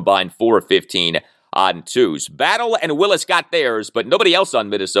and a combined 4 of 15 on twos. Battle and Willis got theirs, but nobody else on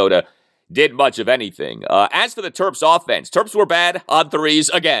Minnesota did much of anything. As for the Terps offense, Terps were bad on threes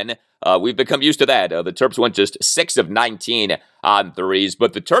again. We've become used to that. The Terps went just 6 of 19 on threes,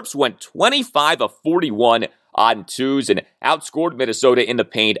 but the Terps went 25 of 41 on twos and outscored Minnesota in the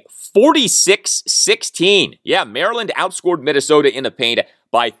paint 46-16. Yeah, Maryland outscored Minnesota in the paint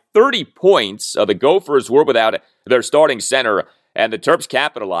by 30 points. The Gophers were without their starting center, and the Terps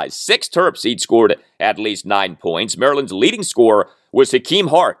capitalized. 6 Terps each scored at least 9 points. Maryland's leading scorer was Hakeem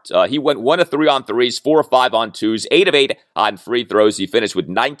Hart. He went 1 of 3 on threes, 4 of 5 on twos, 8 of 8 on free throws. He finished with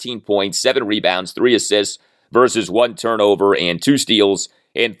 19 points, 7 rebounds, 3 assists versus 1 turnover and 2 steals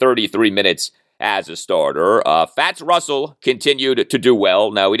in 33 minutes as a starter. Fats Russell continued to do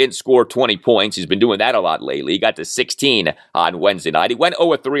well. Now, he didn't score 20 points. He's been doing that a lot lately. He got to 16 on Wednesday night. He went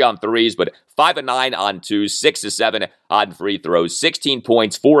 0 of 3 on threes, but 5 of 9 on twos, 6 of 7 on free throws, 16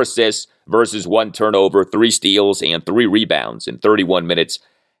 points, 4 assists versus 1 turnover, 3 steals, and 3 rebounds in 31 minutes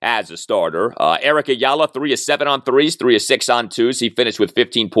as a starter. Eric Ayala, 3 of 7 on threes, 3 of 6 on twos. He finished with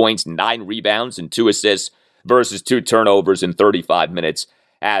 15 points, 9 rebounds, and 2 assists versus 2 turnovers in 35 minutes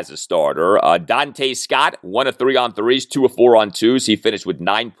as a starter. Dante Scott, 1 of 3 on threes, 2 of 4 on twos. He finished with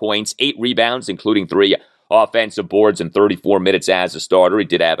 9 points, 8 rebounds, including 3 offensive boards in 34 minutes as a starter. He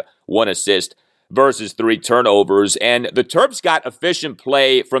did have 1 assist versus 3 turnovers. And the Terps got efficient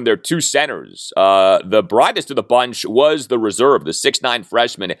play from their 2 centers. The brightest of the bunch was the reserve, the 6'9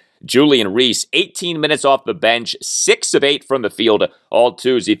 freshman, Julian Reese. 18 minutes off the bench, 6 of 8 from the field, all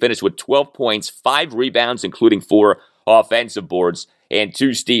twos. He finished with 12 points, 5 rebounds, including 4 offensive boards, and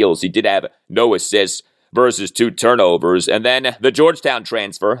 2 steals. He did have no assists versus 2 turnovers. And then the Georgetown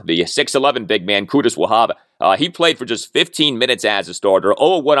transfer, the 6'11 big man, Qudus Wahab, he played for just 15 minutes as a starter,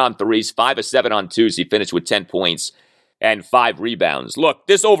 0-1 on threes, 5-7 on twos. He finished with 10 points and 5 rebounds. Look,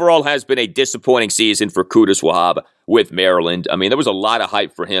 this overall has been a disappointing season for Qudus Wahab with Maryland. I mean, there was a lot of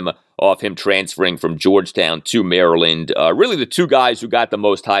hype for him off him transferring from Georgetown to Maryland. Really, the 2 guys who got the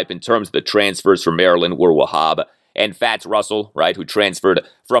most hype in terms of the transfers from Maryland were Wahab and Fats Russell, right, who transferred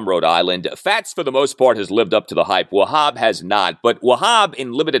from Rhode Island. Fats, for the most part, has lived up to the hype. Wahab has not, but Wahab,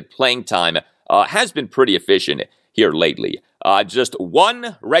 in limited playing time, has been pretty efficient here lately. Just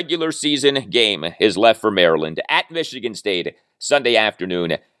 1 regular season game is left for Maryland at Michigan State Sunday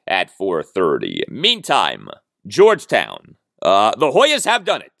afternoon at 4:30. Meantime, Georgetown. The Hoyas have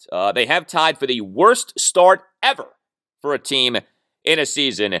done it. They have tied for the worst start ever for a team in a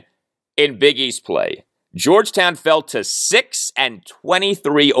season in Big East play. Georgetown fell to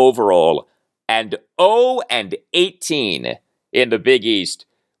 6-23 overall and 0-18 in the Big East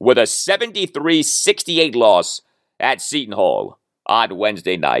with a 73-68 loss at Seton Hall on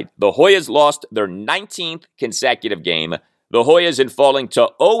Wednesday night. The Hoyas lost their 19th consecutive game. The Hoyas, in falling to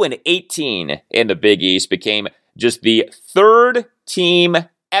 0-18 in the Big East, became just the 3rd team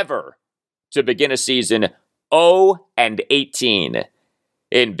ever to begin a season 0-18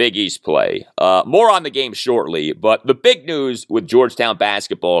 in Big East play. More on the game shortly, but the big news with Georgetown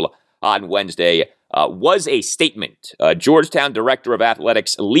basketball on Wednesday was a statement. Georgetown Director of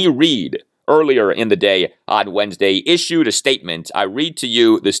Athletics Lee Reed, earlier in the day on Wednesday, issued a statement. I read to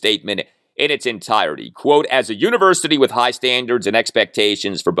you the statement in its entirety. Quote, "As a university with high standards and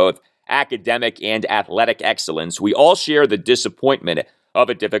expectations for both academic and athletic excellence, we all share the disappointment of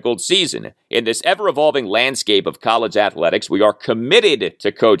a difficult season. In this ever-evolving landscape of college athletics, we are committed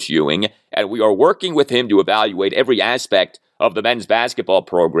to Coach Ewing, and we are working with him to evaluate every aspect of the men's basketball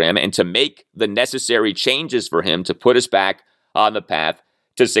program and to make the necessary changes for him to put us back on the path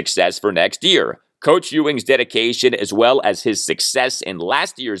to success for next year. Coach Ewing's dedication, as well as his success in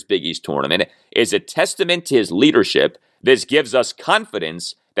last year's Big East tournament, is a testament to his leadership. This gives us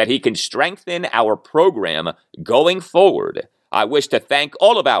confidence that he can strengthen our program going forward. I wish to thank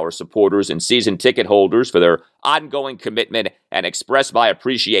all of our supporters and season ticket holders for their ongoing commitment and express my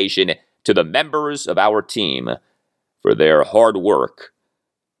appreciation to the members of our team for their hard work."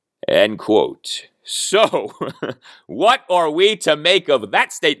 End quote. So, what are we to make of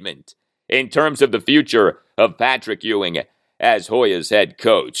that statement in terms of the future of Patrick Ewing as Hoyas head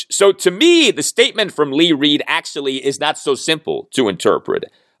coach? So, to me, the statement from Lee Reed actually is not so simple to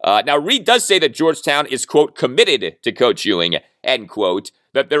interpret. Now, Reed does say that Georgetown is, quote, committed to Coach Ewing, end quote,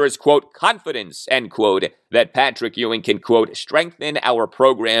 that there is, quote, confidence, end quote, that Patrick Ewing can, quote, strengthen our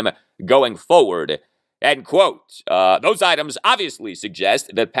program going forward, end quote. Those items obviously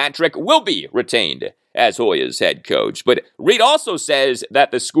suggest that Patrick will be retained as Hoyas head coach. But Reed also says that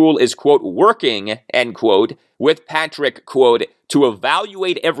the school is, quote, working, end quote, with Patrick, quote, to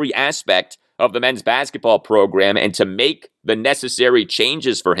evaluate every aspect of the men's basketball program and to make the necessary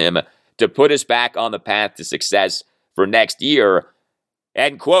changes for him to put us back on the path to success for next year,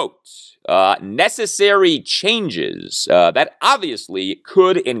 end quote. Necessary changes that obviously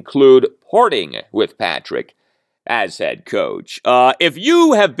could include parting with Patrick as head coach. If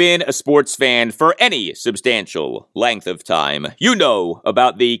you have been a sports fan for any substantial length of time, you know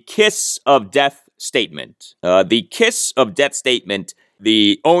about the kiss of death statement. The kiss of death statement,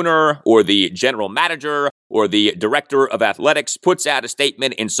 the owner or the general manager or the director of athletics puts out a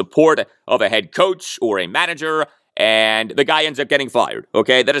statement in support of a head coach or a manager, and the guy ends up getting fired,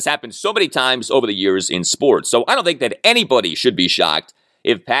 okay? That has happened so many times over the years in sports. So I don't think that anybody should be shocked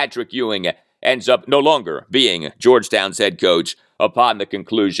if Patrick Ewing ends up no longer being Georgetown's head coach upon the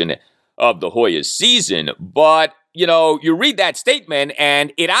conclusion of the Hoyas season. But, you know, you read that statement,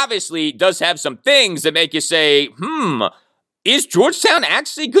 and it obviously does have some things that make you say, is Georgetown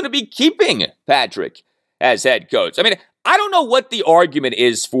actually going to be keeping Patrick as head coach? I mean, I don't know what the argument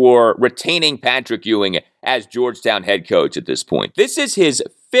is for retaining Patrick Ewing as Georgetown head coach at this point. This is his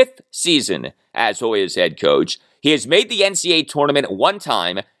 5th season as Hoyas head coach. He has made the NCAA tournament one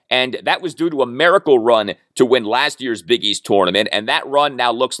time, and that was due to a miracle run to win last year's Big East tournament, and that run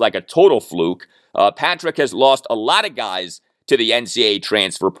now looks like a total fluke. Patrick has lost a lot of guys to the NCAA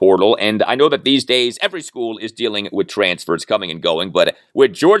transfer portal, and I know that these days every school is dealing with transfers coming and going, but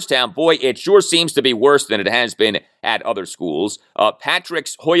with Georgetown, boy, it sure seems to be worse than it has been at other schools.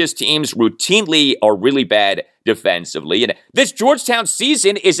 Patrick's Hoyas teams routinely are really bad defensively, and this Georgetown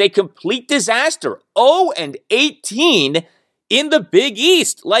season is a complete disaster. 0-18 in the Big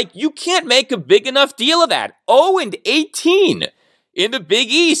East. Like, you can't make a big enough deal of that. 0-18 in the Big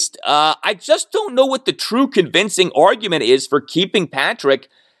East. I just don't know what the true convincing argument is for keeping Patrick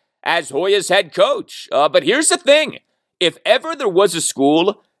as Hoyas head coach. But here's the thing. If ever there was a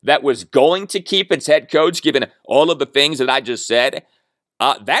school that was going to keep its head coach, given all of the things that I just said,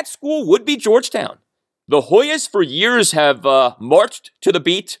 that school would be Georgetown. The Hoyas for years have marched to the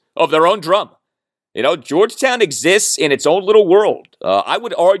beat of their own drum. You know, Georgetown exists in its own little world. I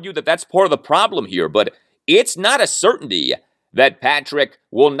would argue that that's part of the problem here, but it's not a certainty that Patrick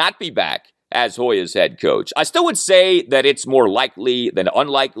will not be back as Hoyas head coach. I still would say that it's more likely than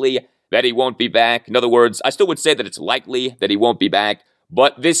unlikely that he won't be back. In other words, I still would say that it's likely that he won't be back,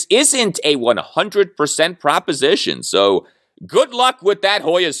 but this isn't a 100% proposition. So good luck with that,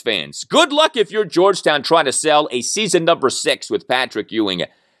 Hoyas fans. Good luck if you're Georgetown trying to sell a season number 6 with Patrick Ewing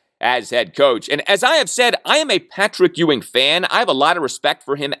as head coach. And as I have said, I am a Patrick Ewing fan. I have a lot of respect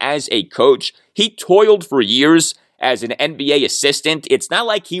for him as a coach. He toiled for years as an NBA assistant. It's not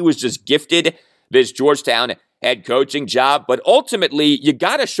like he was just gifted this Georgetown head coaching job, but ultimately, you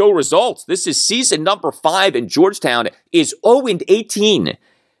got to show results. This is season number 5, and Georgetown is 0-18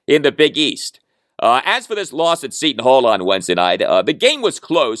 in the Big East. As for this loss at Seton Hall on Wednesday night, the game was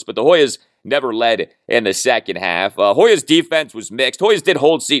close, but the Hoyas never led in the second half. Hoyas' defense was mixed. Hoyas did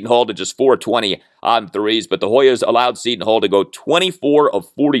hold Seton Hall to just 420 on threes, but the Hoyas allowed Seton Hall to go 24 of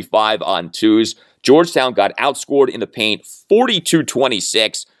 45 on twos. Georgetown got outscored in the paint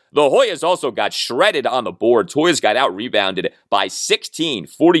 42-26. The Hoyas also got shredded on the boards. Hoyas got out-rebounded by 16,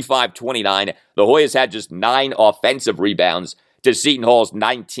 45-29. The Hoyas had just 9 offensive rebounds to Seton Hall's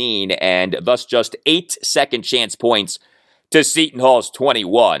 19, and thus just 8 second-chance points to Seton Hall's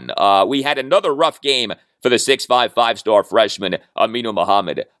 21. We had another rough game for the 6'5", 5-star freshman Aminu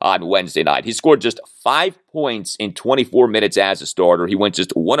Muhammad on Wednesday night. He scored just 5 points in 24 minutes as a starter. He went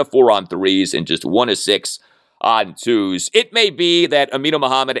just 1 of 4 on threes and just 1 of 6 on twos. It may be that Aminu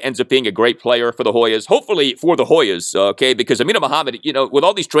Muhammad ends up being a great player for the Hoyas, hopefully for the Hoyas, okay, because Aminu Muhammad, you know, with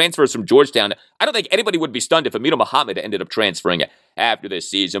all these transfers from Georgetown, I don't think anybody would be stunned if Aminu Muhammad ended up transferring after this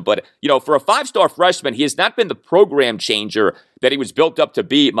season. But, you know, for a 5-star freshman, he has not been the program changer that he was built up to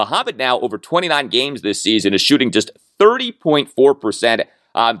be. Muhammad now, over 29 games this season, is shooting just 30.4%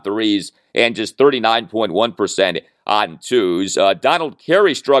 on threes and just 39.1% on twos. Donald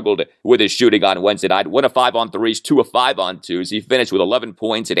Carey struggled with his shooting on Wednesday night. 1 of 5 on threes, 2 of 5 on twos. He finished with 11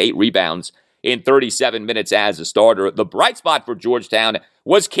 points and 8 rebounds in 37 minutes as a starter. The bright spot for Georgetown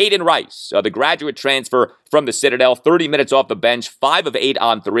was Caden Rice, the graduate transfer from the Citadel. 30 minutes off the bench, 5 of 8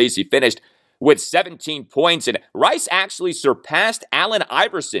 on threes. He finished with 17 points, and Rice actually surpassed Allen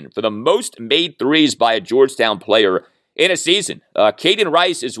Iverson for the most made threes by a Georgetown player in a season. Caden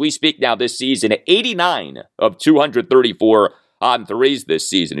Rice, as we speak now this season, 89 of 234 on threes this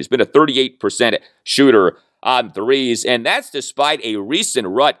season. He's been a 38% shooter on threes, and that's despite a recent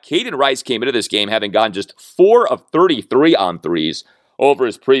rut. Caden Rice came into this game having gone just 4 of 33 on threes over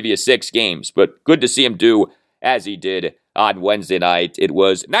his previous 6 games, but good to see him do as he did on Wednesday night. It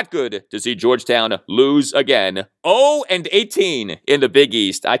was not good to see Georgetown lose again. 0-18 in the Big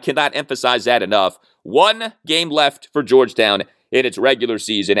East. I cannot emphasize that enough. 1 game left for Georgetown in its regular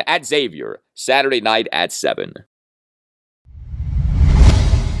season at Xavier, Saturday night at 7.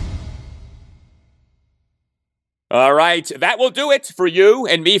 All right, that will do it for you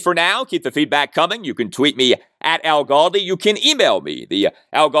and me for now. Keep the feedback coming. You can tweet me at Al Galdi. You can email me, the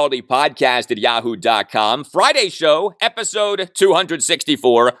Al Galdi podcast at yahoo.com. Friday show, episode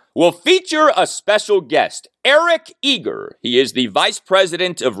 264, will feature a special guest, Eric Eager. He is the Vice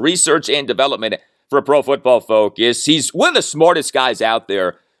President of Research and Development for Pro Football Focus. He's one of the smartest guys out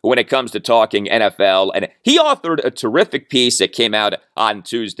there when it comes to talking NFL, and he authored a terrific piece that came out on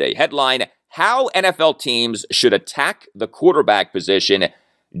Tuesday. Headline, How NFL Teams Should Attack the Quarterback Position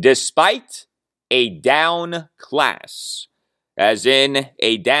Despite a Down Class. As in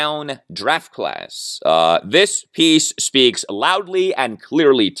a down draft class. This piece speaks loudly and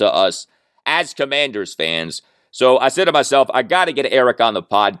clearly to us as Commanders fans. So I said to myself, I got to get Eric on the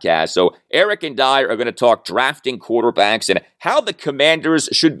podcast. So Eric and I are going to talk drafting quarterbacks and how the Commanders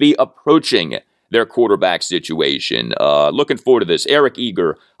should be approaching their quarterback situation. Looking forward to this. Eric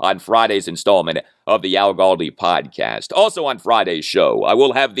Eager on Friday's installment of the Al Galdi podcast. Also on Friday's show, I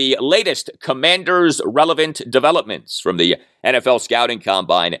will have the latest Commanders relevant developments from the NFL Scouting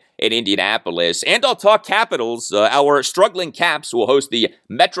Combine in Indianapolis. And I'll talk Capitals. Our struggling Caps will host the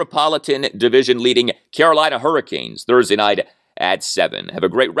Metropolitan Division leading Carolina Hurricanes Thursday night at 7. Have a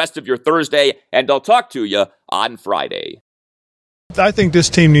great rest of your Thursday, and I'll talk to you on Friday. I think this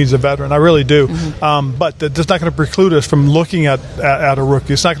team needs a veteran. I really do. But that's not going to preclude us from looking at a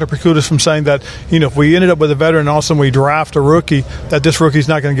rookie. It's not going to preclude us from saying that, if we ended up with a veteran and all of a sudden we draft a rookie, that this rookie's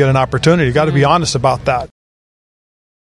not going to get an opportunity. You've got to be honest about that.